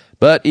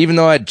 But even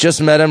though I'd just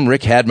met him,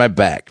 Rick had my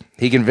back.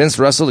 He convinced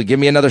Russell to give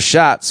me another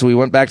shot, so we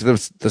went back to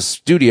the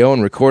studio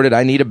and recorded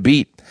I Need a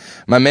Beat.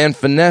 My man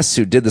Finesse,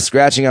 who did the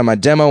scratching on my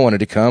demo, wanted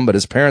to come, but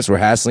his parents were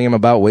hassling him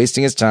about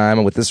wasting his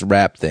time with this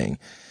rap thing.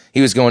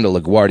 He was going to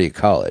LaGuardia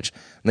College,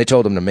 and they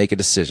told him to make a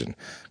decision.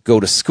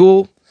 Go to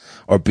school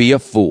or be a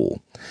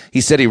fool.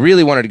 He said he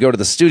really wanted to go to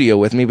the studio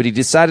with me, but he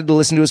decided to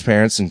listen to his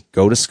parents and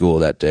go to school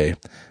that day.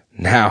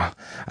 Now,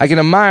 I'd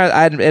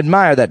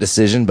admire that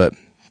decision, but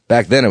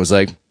back then it was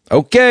like,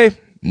 okay,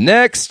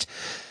 next.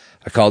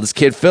 I called this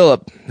kid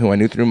Philip, who I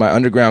knew through my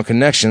underground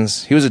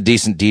connections. He was a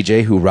decent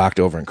DJ who rocked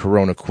over in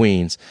Corona,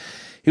 Queens.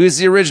 He was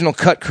the original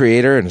cut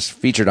creator and is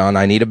featured on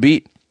I Need a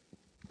Beat.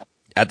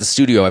 At the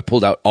studio, I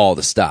pulled out all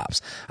the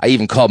stops. I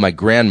even called my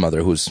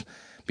grandmother, who's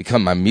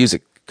become my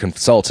music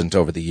consultant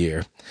over the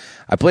year.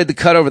 I played the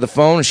cut over the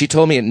phone, and she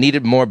told me it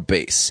needed more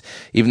bass.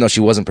 Even though she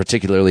wasn't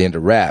particularly into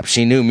rap,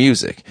 she knew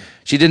music.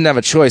 She didn't have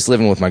a choice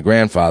living with my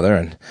grandfather,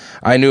 and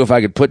I knew if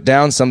I could put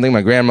down something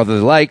my grandmother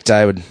liked,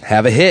 I would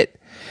have a hit.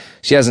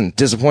 She hasn't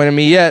disappointed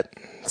me yet.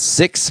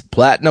 6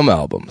 platinum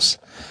albums.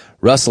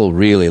 Russell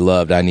really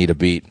loved I Need a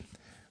Beat.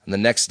 And the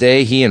next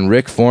day, he and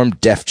Rick formed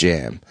Def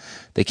Jam.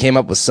 They came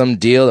up with some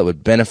deal that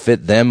would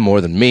benefit them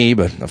more than me,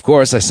 but of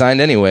course I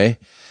signed anyway.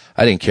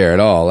 I didn't care at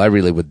all. I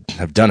really would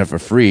have done it for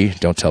free.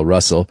 Don't tell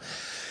Russell.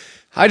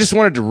 I just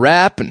wanted to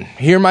rap and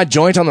hear my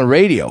joint on the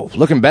radio.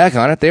 Looking back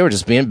on it, they were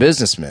just being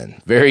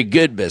businessmen. Very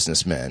good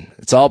businessmen.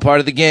 It's all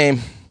part of the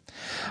game.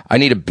 I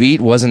Need a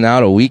Beat wasn't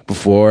out a week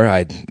before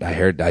I'd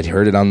heard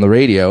it on the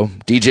radio.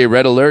 DJ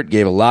Red Alert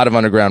gave a lot of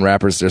underground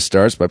rappers their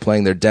starts by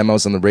playing their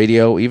demos on the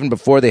radio, even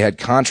before they had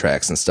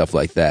contracts and stuff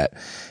like that.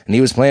 And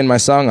he was playing my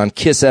song on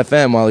Kiss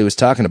FM while he was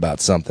talking about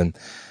something.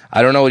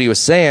 I don't know what he was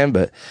saying,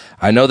 but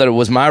I know that it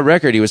was my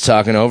record he was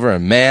talking over,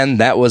 and man,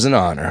 that was an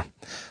honor.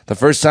 The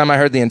first time I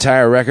heard the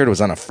entire record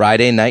was on a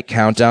Friday night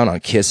countdown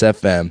on Kiss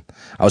FM.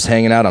 I was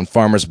hanging out on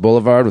Farmers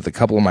Boulevard with a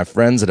couple of my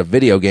friends at a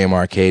video game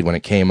arcade when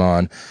it came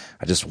on.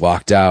 I just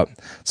walked out.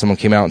 Someone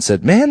came out and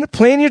said, "Man, they're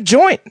playing your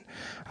joint."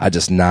 I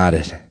just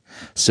nodded.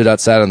 Stood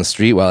outside on the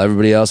street while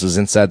everybody else was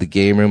inside the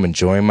game room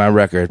enjoying my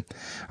record.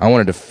 I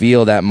wanted to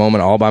feel that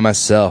moment all by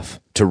myself,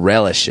 to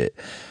relish it.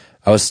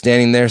 I was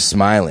standing there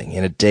smiling,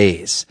 in a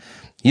daze.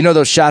 You know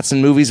those shots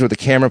in movies where the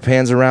camera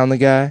pans around the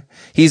guy?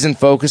 He's in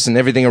focus and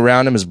everything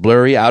around him is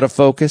blurry, out of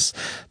focus?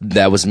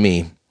 That was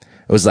me.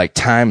 It was like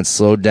time had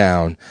slowed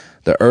down.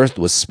 The earth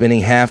was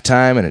spinning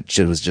half-time and it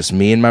was just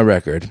me and my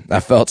record. I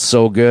felt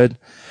so good.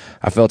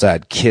 I felt I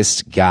had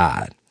kissed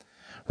God.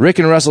 Rick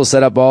and Russell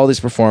set up all these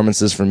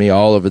performances for me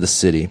all over the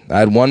city. I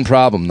had one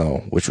problem,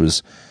 though, which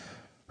was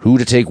who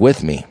to take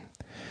with me.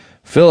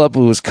 Philip,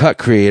 who was cut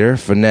creator,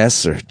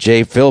 Finesse, or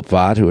Jay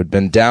Philpott, who had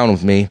been down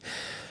with me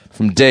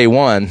from day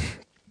one,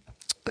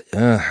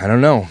 I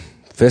don't know.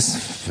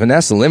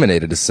 Finesse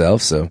eliminated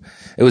himself, so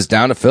it was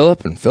down to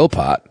Philip and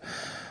Philpott.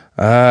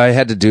 I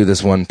had to do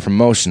this one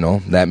promotional,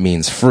 that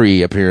means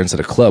free, appearance at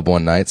a club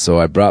one night, so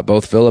I brought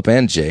both Philip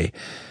and Jay.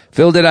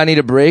 Phil did I Need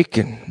a Break,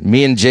 and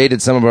me and Jay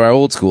did some of our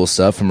old school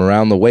stuff from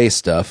around the way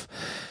stuff.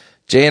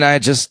 Jay and I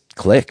just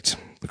clicked.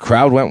 The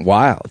crowd went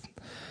wild.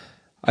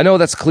 I know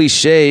that's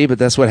cliche, but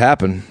that's what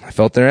happened. I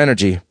felt their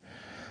energy.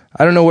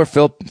 I don't know where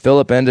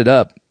Philip ended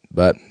up,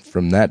 but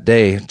from that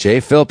day, Jay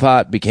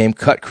Philpott became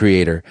cut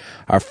creator.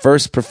 Our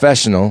first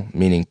professional,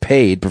 meaning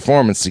paid,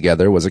 performance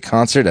together was a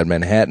concert at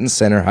Manhattan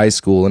Center High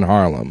School in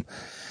Harlem.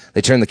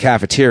 They turned the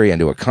cafeteria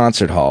into a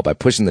concert hall by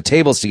pushing the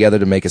tables together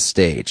to make a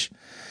stage.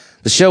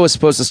 The show was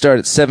supposed to start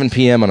at 7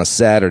 p.m. on a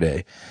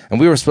Saturday, and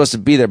we were supposed to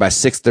be there by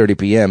 6:30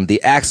 p.m.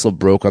 The axle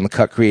broke on the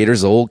cut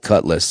creator's old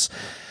Cutlass.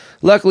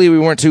 Luckily, we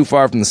weren't too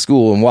far from the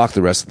school and walked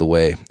the rest of the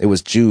way. It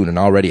was June and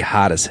already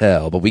hot as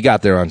hell, but we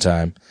got there on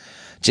time.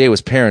 Jay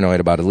was paranoid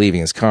about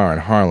leaving his car in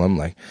Harlem,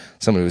 like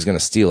somebody was going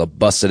to steal a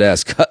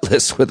busted-ass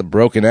Cutlass with a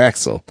broken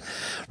axle.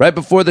 Right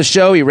before the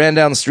show, he ran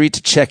down the street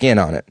to check in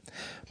on it.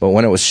 But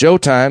when it was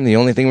showtime, the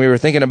only thing we were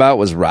thinking about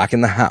was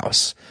rocking the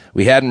house.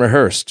 We hadn't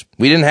rehearsed.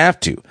 We didn't have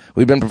to.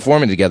 We'd been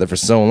performing together for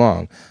so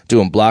long,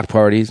 doing block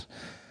parties.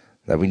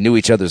 that we knew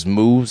each other's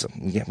moves.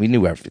 Yeah, we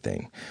knew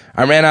everything.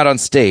 I ran out on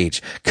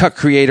stage. Cut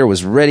Creator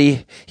was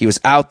ready. He was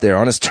out there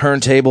on his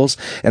turntables,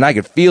 and I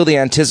could feel the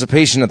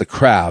anticipation of the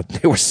crowd.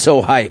 They were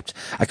so hyped.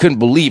 I couldn't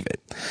believe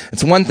it.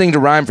 It's one thing to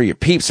rhyme for your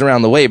peeps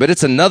around the way, but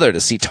it's another to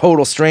see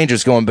total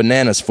strangers going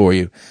bananas for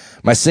you.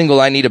 My single,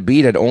 I Need a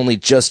Beat, had only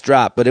just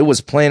dropped, but it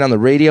was playing on the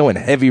radio in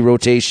heavy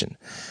rotation.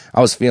 I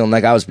was feeling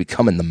like I was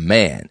becoming the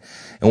man.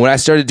 And when I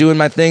started doing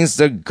my things,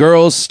 the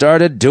girls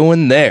started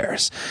doing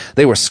theirs.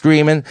 They were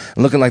screaming and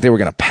looking like they were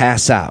going to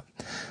pass out.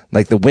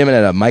 Like the women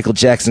at a Michael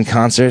Jackson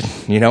concert,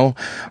 you know?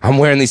 I'm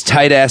wearing these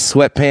tight-ass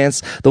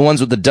sweatpants, the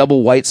ones with the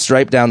double white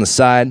stripe down the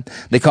side.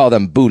 They call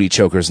them booty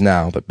chokers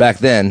now, but back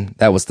then,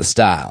 that was the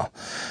style.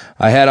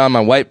 I had on my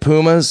white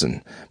Pumas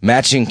and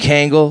matching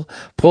Kangol,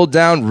 pulled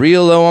down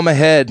real low on my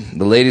head.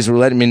 The ladies were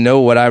letting me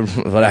know what I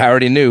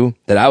already knew,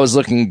 that I was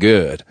looking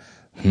good.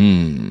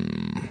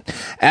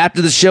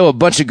 After the show, a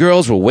bunch of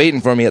girls were waiting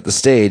for me at the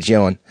stage,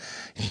 yelling,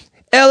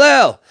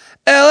 LL!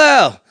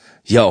 LL!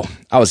 Yo,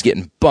 I was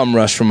getting bum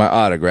rushed for my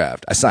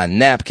autograph. I signed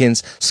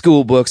napkins,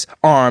 school books,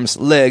 arms,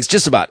 legs,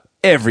 just about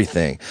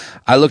everything.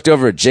 I looked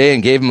over at Jay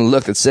and gave him a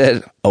look that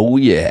said, oh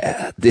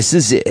yeah, this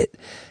is it.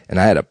 And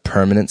I had a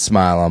permanent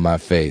smile on my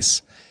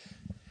face.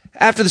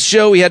 After the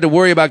show, we had to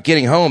worry about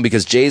getting home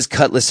because Jay's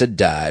Cutlass had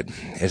died.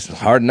 It's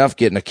hard enough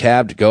getting a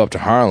cab to go up to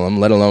Harlem,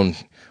 let alone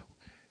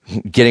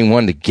getting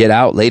one to get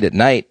out late at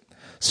night.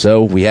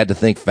 So we had to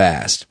think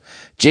fast.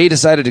 Jay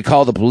decided to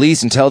call the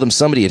police and tell them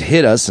somebody had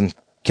hit us and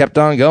kept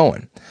on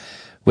going.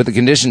 With the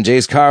condition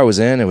Jay's car was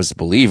in, it was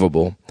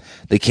believable.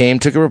 They came,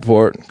 took a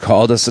report,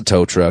 called us a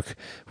tow truck.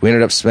 We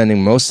ended up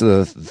spending most of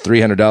the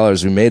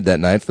 $300 we made that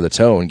night for the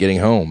tow and getting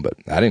home, but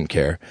I didn't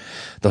care.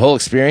 The whole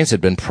experience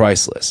had been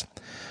priceless.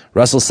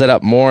 Russell set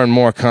up more and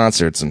more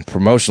concerts and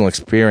promotional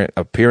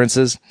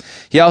appearances.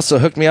 He also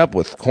hooked me up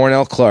with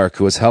Cornell Clark,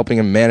 who was helping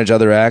him manage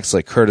other acts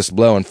like Curtis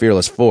Blow and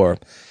Fearless 4,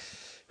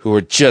 who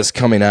were just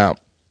coming out.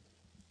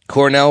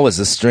 Cornell was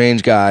a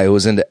strange guy who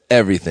was into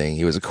everything.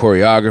 He was a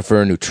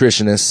choreographer,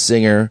 nutritionist,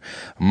 singer,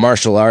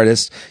 martial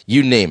artist,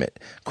 you name it.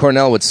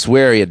 Cornell would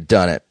swear he had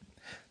done it.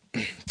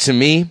 To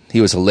me, he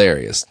was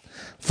hilarious.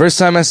 First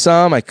time I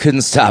saw him, I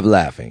couldn't stop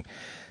laughing.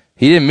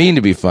 He didn't mean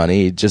to be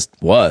funny, he just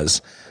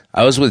was.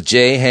 I was with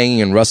Jay hanging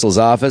in Russell's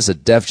office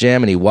at Def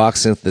Jam, and he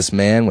walks in with this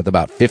man with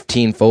about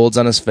 15 folds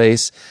on his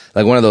face,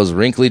 like one of those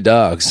wrinkly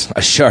dogs,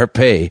 a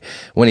Shar-Pei.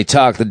 When he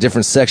talked, the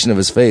different section of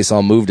his face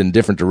all moved in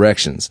different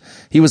directions.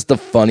 He was the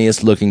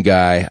funniest looking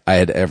guy I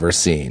had ever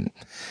seen.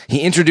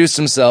 He introduced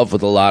himself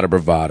with a lot of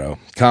bravado,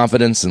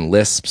 confidence, and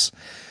lisps.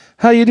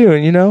 How you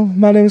doing, you know?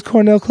 My name's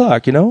Cornell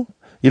Clark, you know?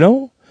 You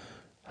know?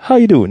 How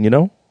you doing, you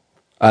know?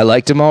 I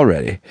liked him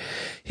already.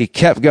 He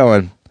kept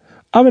going.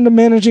 I'm into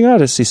managing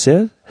artists, he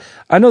said.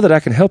 I know that I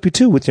can help you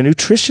too with your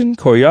nutrition,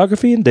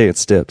 choreography, and dance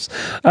steps.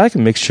 I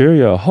can make sure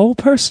you're a whole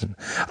person.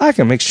 I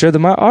can make sure that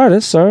my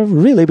artists are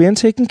really being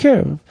taken care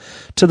of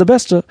to the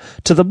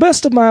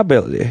best of my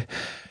ability.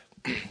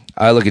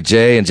 I look at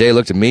Jay, and Jay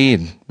looked at me,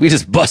 and we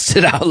just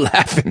busted out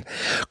laughing.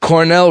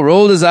 Cornell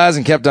rolled his eyes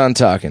and kept on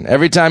talking.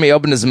 Every time he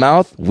opened his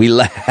mouth, we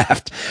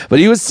laughed. But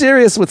he was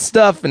serious with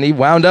stuff, and he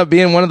wound up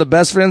being one of the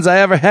best friends I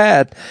ever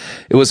had.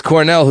 It was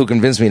Cornell who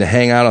convinced me to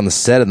hang out on the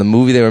set of the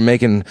movie they were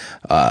making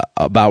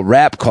about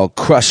rap called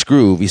Crush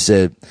Groove. He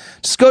said,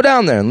 just go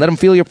down there and let them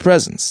feel your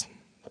presence.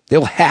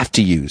 They'll have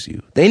to use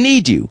you. They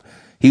need you.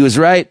 He was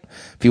right.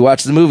 If you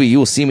watch the movie, you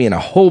will see me in a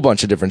whole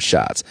bunch of different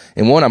shots.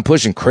 In one, I'm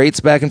pushing crates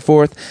back and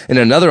forth. In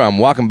another, I'm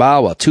walking by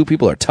while two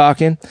people are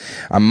talking.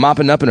 I'm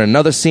mopping up in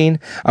another scene.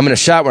 I'm in a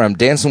shot where I'm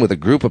dancing with a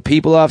group of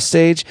people off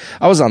stage.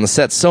 I was on the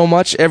set so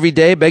much every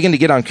day, begging to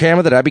get on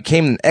camera, that I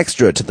became an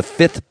extra to the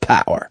fifth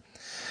power.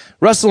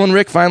 Russell and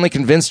Rick finally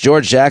convinced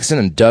George Jackson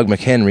and Doug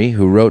McHenry,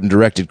 who wrote and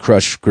directed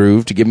Crush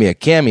Groove, to give me a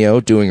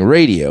cameo doing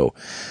radio.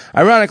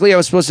 Ironically, I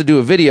was supposed to do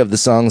a video of the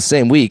song the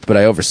same week, but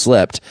I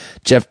overslept.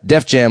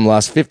 Def Jam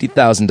lost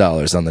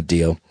 $50,000 on the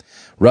deal.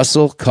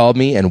 Russell called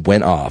me and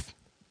went off.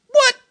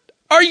 What?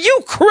 Are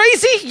you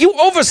crazy? You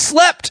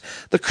overslept.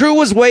 The crew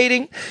was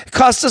waiting. It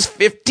cost us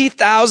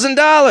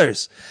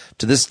 $50,000.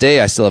 To this day,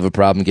 I still have a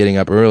problem getting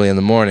up early in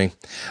the morning.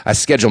 I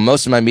schedule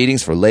most of my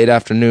meetings for late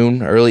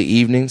afternoon, early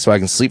evening, so I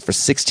can sleep for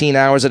 16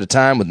 hours at a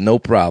time with no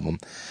problem.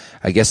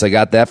 I guess I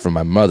got that from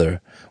my mother.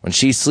 When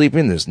she's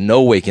sleeping, there's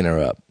no waking her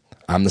up.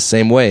 I'm the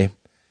same way.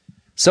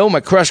 So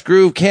my Crush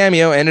Groove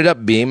cameo ended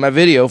up being my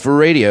video for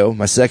radio,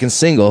 my second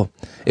single.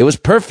 It was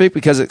perfect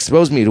because it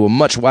exposed me to a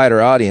much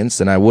wider audience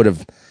than I would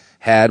have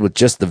had with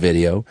just the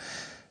video.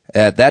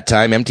 At that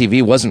time,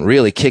 MTV wasn't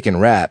really kicking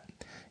rap.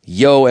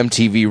 Yo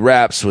MTV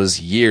Raps was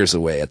years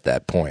away at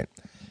that point.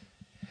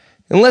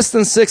 In less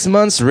than 6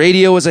 months,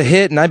 radio was a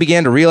hit, and I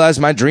began to realize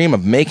my dream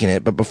of making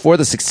it, but before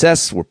the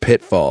success were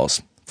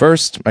pitfalls.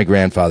 First, my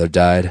grandfather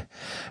died.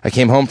 I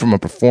came home from a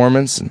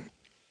performance, and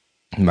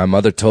my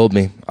mother told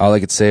me. All I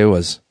could say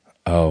was,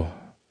 oh.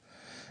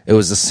 It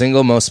was the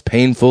single most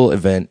painful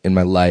event in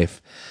my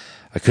life.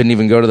 I couldn't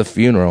even go to the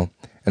funeral.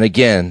 And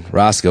again,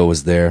 Roscoe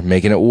was there,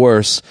 making it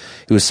worse.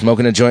 He was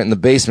smoking a joint in the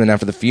basement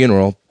after the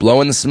funeral,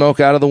 blowing the smoke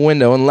out of the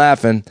window and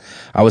laughing.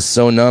 I was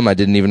so numb I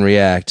didn't even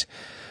react.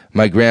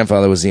 My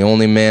grandfather was the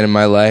only man in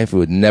my life who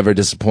had never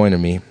disappointed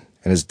me,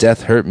 and his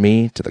death hurt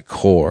me to the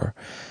core.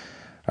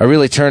 I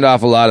really turned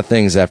off a lot of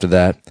things after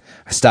that.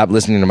 I stopped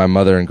listening to my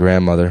mother and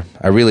grandmother.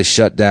 I really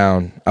shut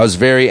down. I was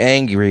very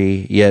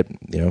angry, yet,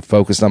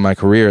 focused on my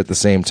career at the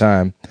same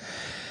time.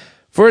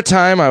 For a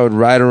time, I would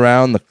ride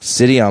around the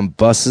city on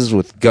buses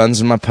with guns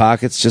in my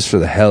pockets just for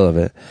the hell of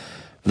it.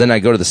 Then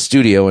I'd go to the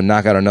studio and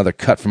knock out another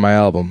cut for my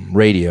album,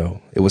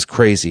 Radio. It was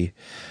crazy.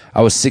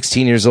 I was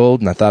 16 years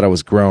old and I thought I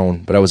was grown,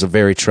 but I was a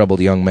very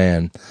troubled young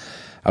man.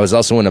 I was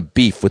also in a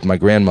beef with my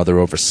grandmother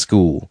over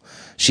school.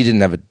 She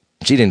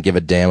didn't give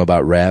a damn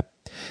about rap.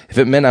 If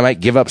it meant I might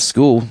give up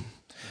school,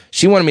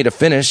 she wanted me to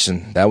finish,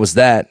 and that was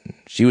that.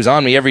 She was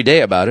on me every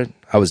day about it.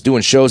 I was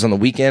doing shows on the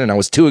weekend, and I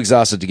was too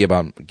exhausted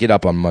to get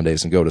up on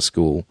Mondays and go to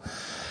school.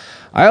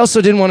 I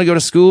also didn't want to go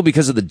to school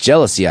because of the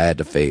jealousy I had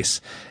to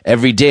face.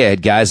 Every day I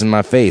had guys in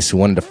my face who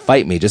wanted to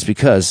fight me just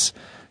because,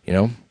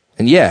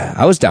 And yeah,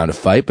 I was down to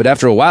fight, but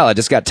after a while I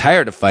just got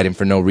tired of fighting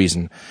for no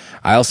reason.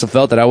 I also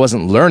felt that I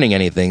wasn't learning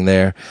anything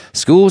there.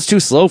 School was too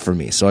slow for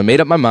me, so I made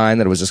up my mind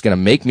that I was just going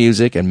to make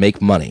music and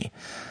make money.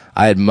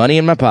 I had money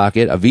in my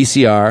pocket, a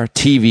VCR,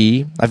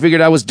 TV. I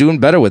figured I was doing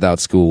better without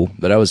school,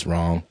 but I was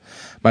wrong.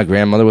 My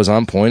grandmother was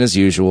on point as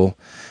usual.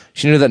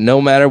 She knew that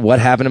no matter what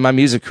happened in my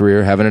music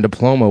career, having a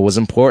diploma was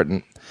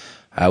important.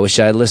 I wish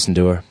I had listened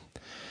to her.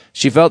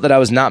 She felt that I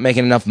was not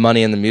making enough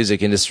money in the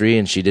music industry,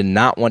 and she didn't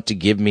want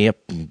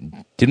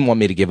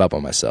me to give up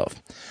on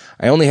myself.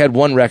 I only had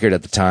one record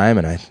at the time,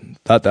 and I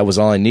thought that was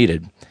all I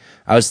needed.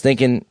 I was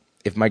thinking,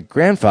 if my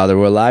grandfather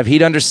were alive,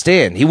 he'd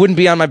understand. He wouldn't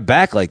be on my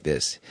back like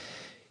this.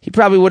 He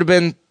probably would have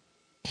been,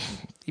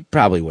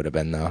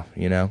 though,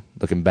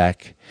 looking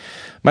back.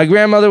 My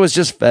grandmother was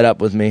just fed up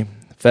with me,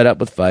 fed up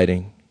with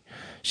fighting.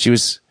 She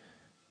was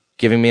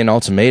giving me an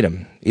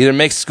ultimatum. Either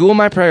make school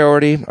my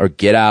priority or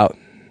get out.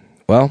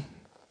 Well,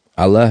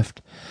 I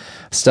left.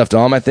 I stuffed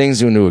all my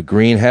things into a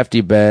green hefty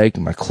bag,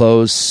 my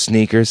clothes,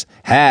 sneakers,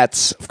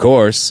 hats, of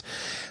course,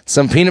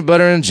 some peanut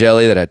butter and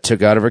jelly that I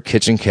took out of her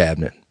kitchen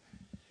cabinet.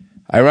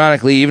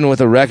 Ironically, even with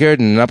a record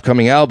and an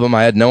upcoming album,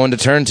 I had no one to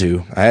turn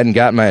to. I hadn't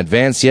gotten my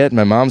advance yet, and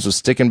my mom's was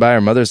sticking by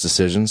her mother's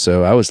decision,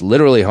 so I was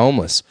literally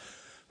homeless.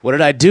 What did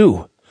I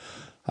do?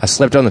 I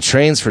slept on the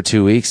trains for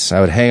 2 weeks.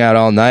 I would hang out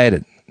all night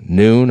at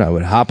noon. I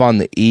would hop on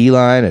the E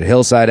line at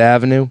Hillside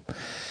Avenue,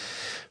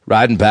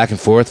 riding back and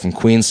forth from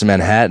Queens to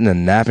Manhattan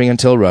and napping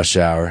until rush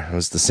hour. It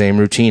was the same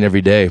routine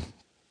every day.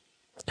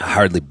 I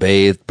hardly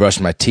bathed,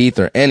 brushed my teeth,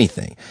 or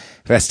anything.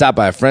 If I stopped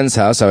by a friend's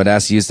house, I would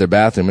ask to use their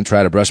bathroom and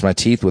try to brush my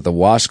teeth with a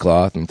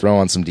washcloth and throw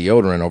on some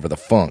deodorant over the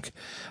funk.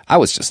 I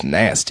was just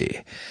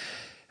nasty.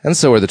 And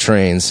so are the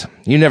trains.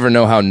 You never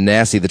know how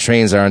nasty the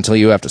trains are until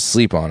you have to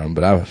sleep on them,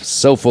 but I was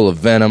so full of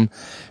venom,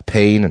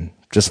 pain, and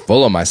just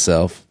full of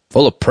myself,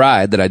 full of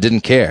pride that I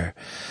didn't care.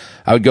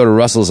 I would go to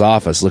Russell's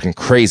office looking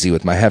crazy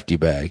with my hefty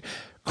bag.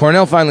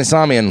 Cornell finally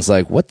saw me and was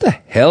like, "What the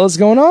hell is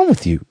going on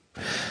with you?"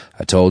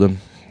 I told him.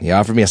 He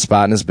offered me a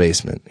spot in his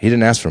basement. He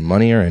didn't ask for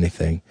money or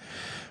anything.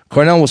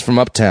 Cornell was from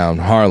uptown,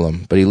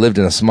 Harlem, but he lived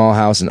in a small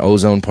house in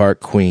Ozone Park,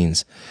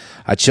 Queens.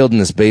 I chilled in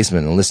his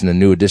basement and listened to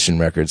New Edition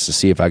records to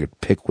see if I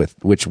could pick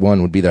which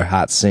one would be their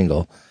hot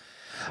single.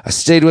 I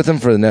stayed with him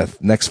for the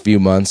next few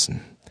months,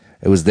 and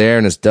it was there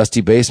in his dusty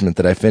basement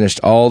that I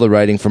finished all the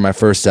writing for my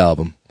first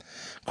album.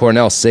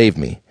 Cornell saved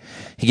me.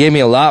 He gave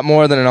me a lot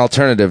more than an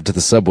alternative to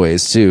the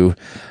subways, too.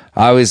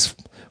 I always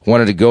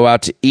wanted to go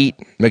out to eat.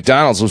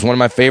 McDonald's was one of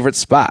my favorite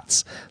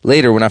spots.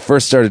 Later, when I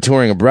first started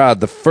touring abroad,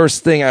 the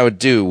first thing I would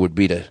do would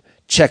be to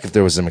check if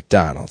there was a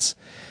McDonald's.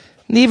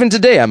 And even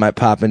today, I might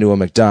pop into a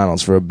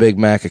McDonald's for a Big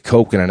Mac, a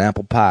Coke, and an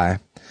apple pie.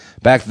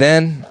 Back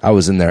then, I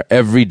was in there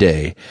every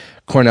day.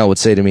 Cornell would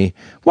say to me,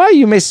 "Why are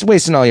you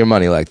wasting all your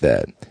money like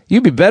that?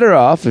 You'd be better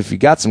off if you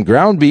got some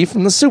ground beef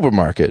from the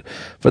supermarket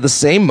for the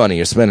same money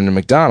you're spending at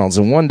McDonald's,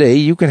 and one day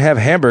you can have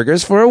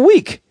hamburgers for a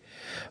week."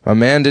 My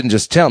man didn't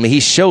just tell me, he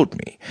showed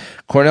me.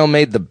 Cornell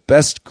made the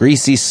best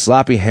greasy,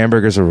 sloppy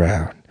hamburgers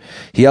around.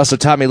 He also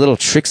taught me little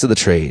tricks of the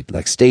trade,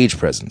 like stage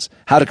presence,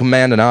 how to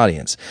command an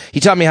audience. He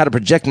taught me how to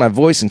project my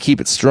voice and keep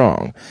it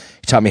strong.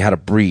 He taught me how to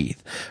breathe.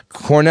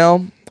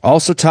 Cornell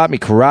also taught me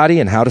karate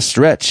and how to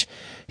stretch.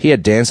 He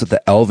had danced with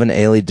the Elvin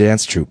Ailey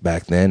dance troupe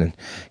back then, and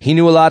he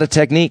knew a lot of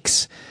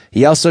techniques.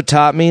 He also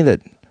taught me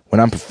that when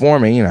I'm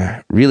performing and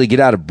I really get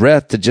out of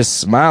breath, to just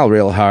smile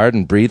real hard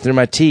and breathe through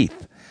my teeth.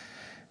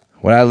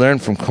 What I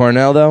learned from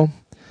Cornell, though,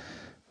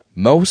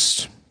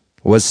 most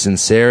was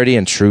sincerity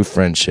and true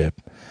friendship.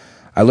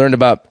 I learned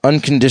about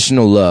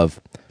unconditional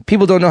love.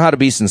 People don't know how to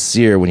be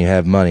sincere when you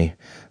have money.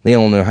 They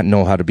only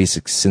know how to be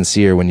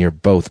sincere when you're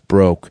both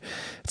broke.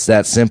 It's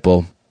that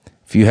simple.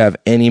 If you have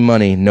any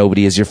money,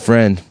 nobody is your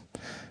friend.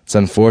 It's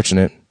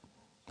unfortunate,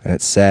 and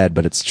it's sad,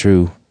 but it's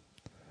true.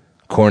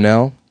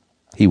 Cornell,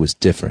 he was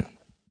different.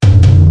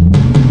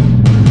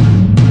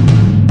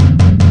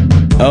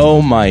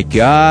 Oh my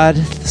God,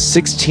 the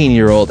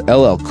 16-year-old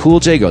LL Cool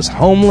J goes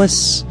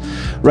homeless,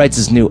 writes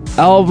his new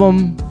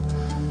album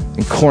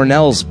in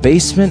Cornell's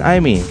basement. I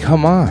mean,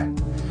 come on.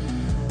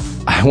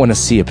 I want to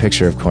see a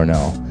picture of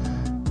Cornell.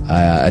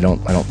 I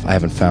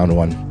haven't found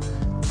one.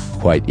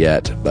 quite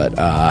yet, but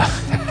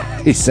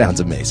he sounds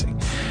amazing.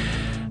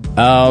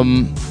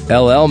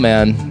 LL,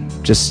 man,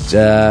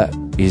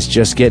 he's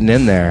just getting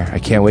in there. I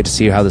can't wait to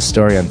see how the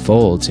story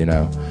unfolds, you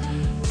know.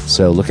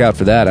 So look out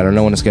for that. I don't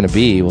know when it's going to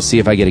be. We'll see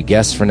if I get a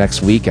guest for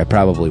next week. I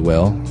probably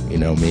will. You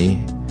know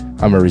me.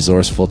 I'm a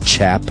resourceful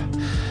chap.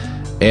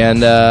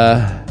 And,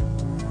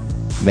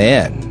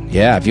 man,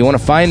 yeah, if you want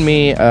to find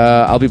me,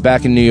 I'll be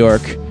back in New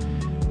York.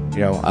 You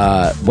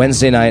know,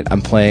 Wednesday night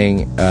I'm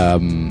playing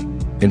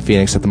in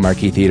Phoenix at the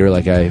Marquee Theater,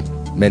 like I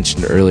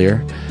mentioned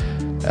earlier.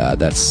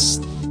 That's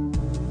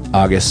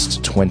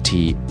August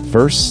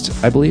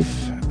 21st, I believe.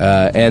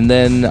 And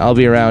then I'll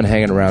be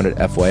hanging around at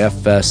FYF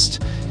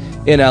Fest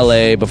in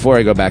LA before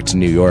I go back to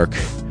New York.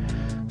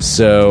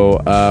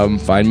 So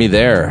find me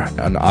there.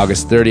 On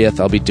August 30th,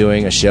 I'll be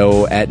doing a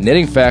show at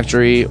Knitting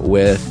Factory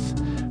with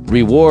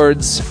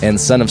Rewards and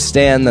Son of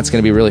Stan. That's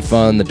going to be really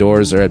fun. The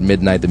doors are at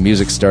midnight. The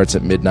music starts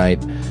at midnight.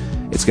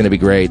 It's going to be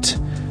great.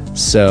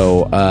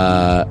 So,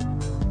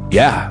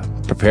 yeah,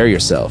 prepare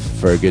yourself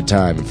for a good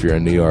time if you're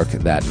in New York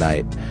that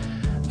night.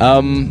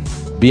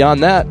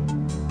 Beyond that,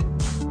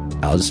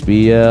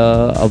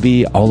 I'll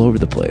be all over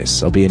the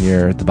place. I'll be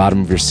in the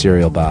bottom of your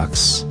cereal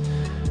box.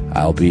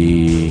 I'll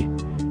be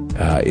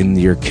in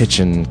your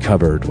kitchen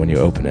cupboard when you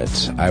open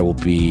it. I will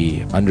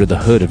be under the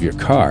hood of your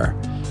car,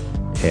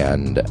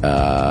 and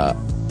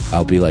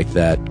I'll be like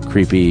that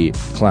creepy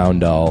clown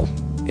doll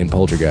in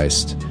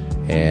Poltergeist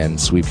and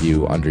sweep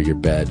you under your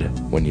bed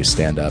when you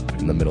stand up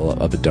in the middle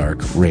of a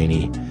dark,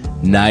 rainy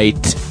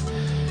night.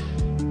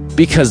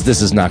 Because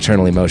this is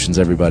Nocturnal Emotions,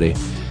 everybody.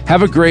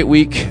 Have a great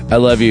week. I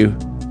love you.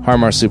 Har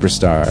Mar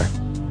Superstar.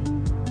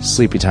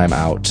 Sleepy time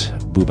out.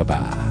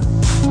 Boo-ba-ba.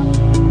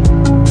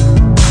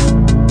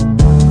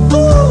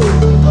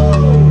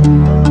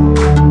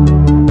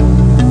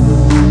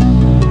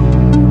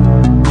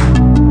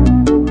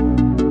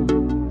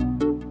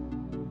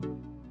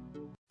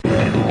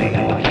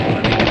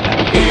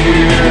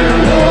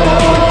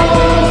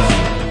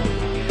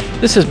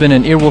 This has been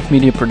an Earwolf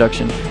Media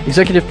production.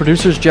 Executive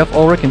producers Jeff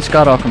Ulrich and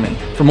Scott Ackerman.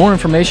 For more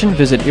information,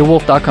 visit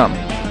earwolf.com.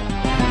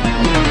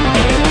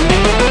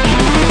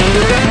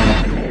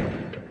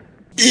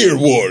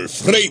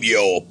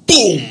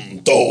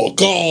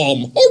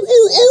 earwolfradio.com.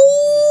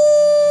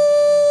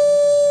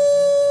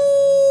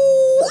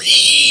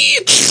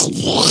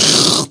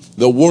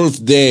 The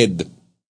wolf dead.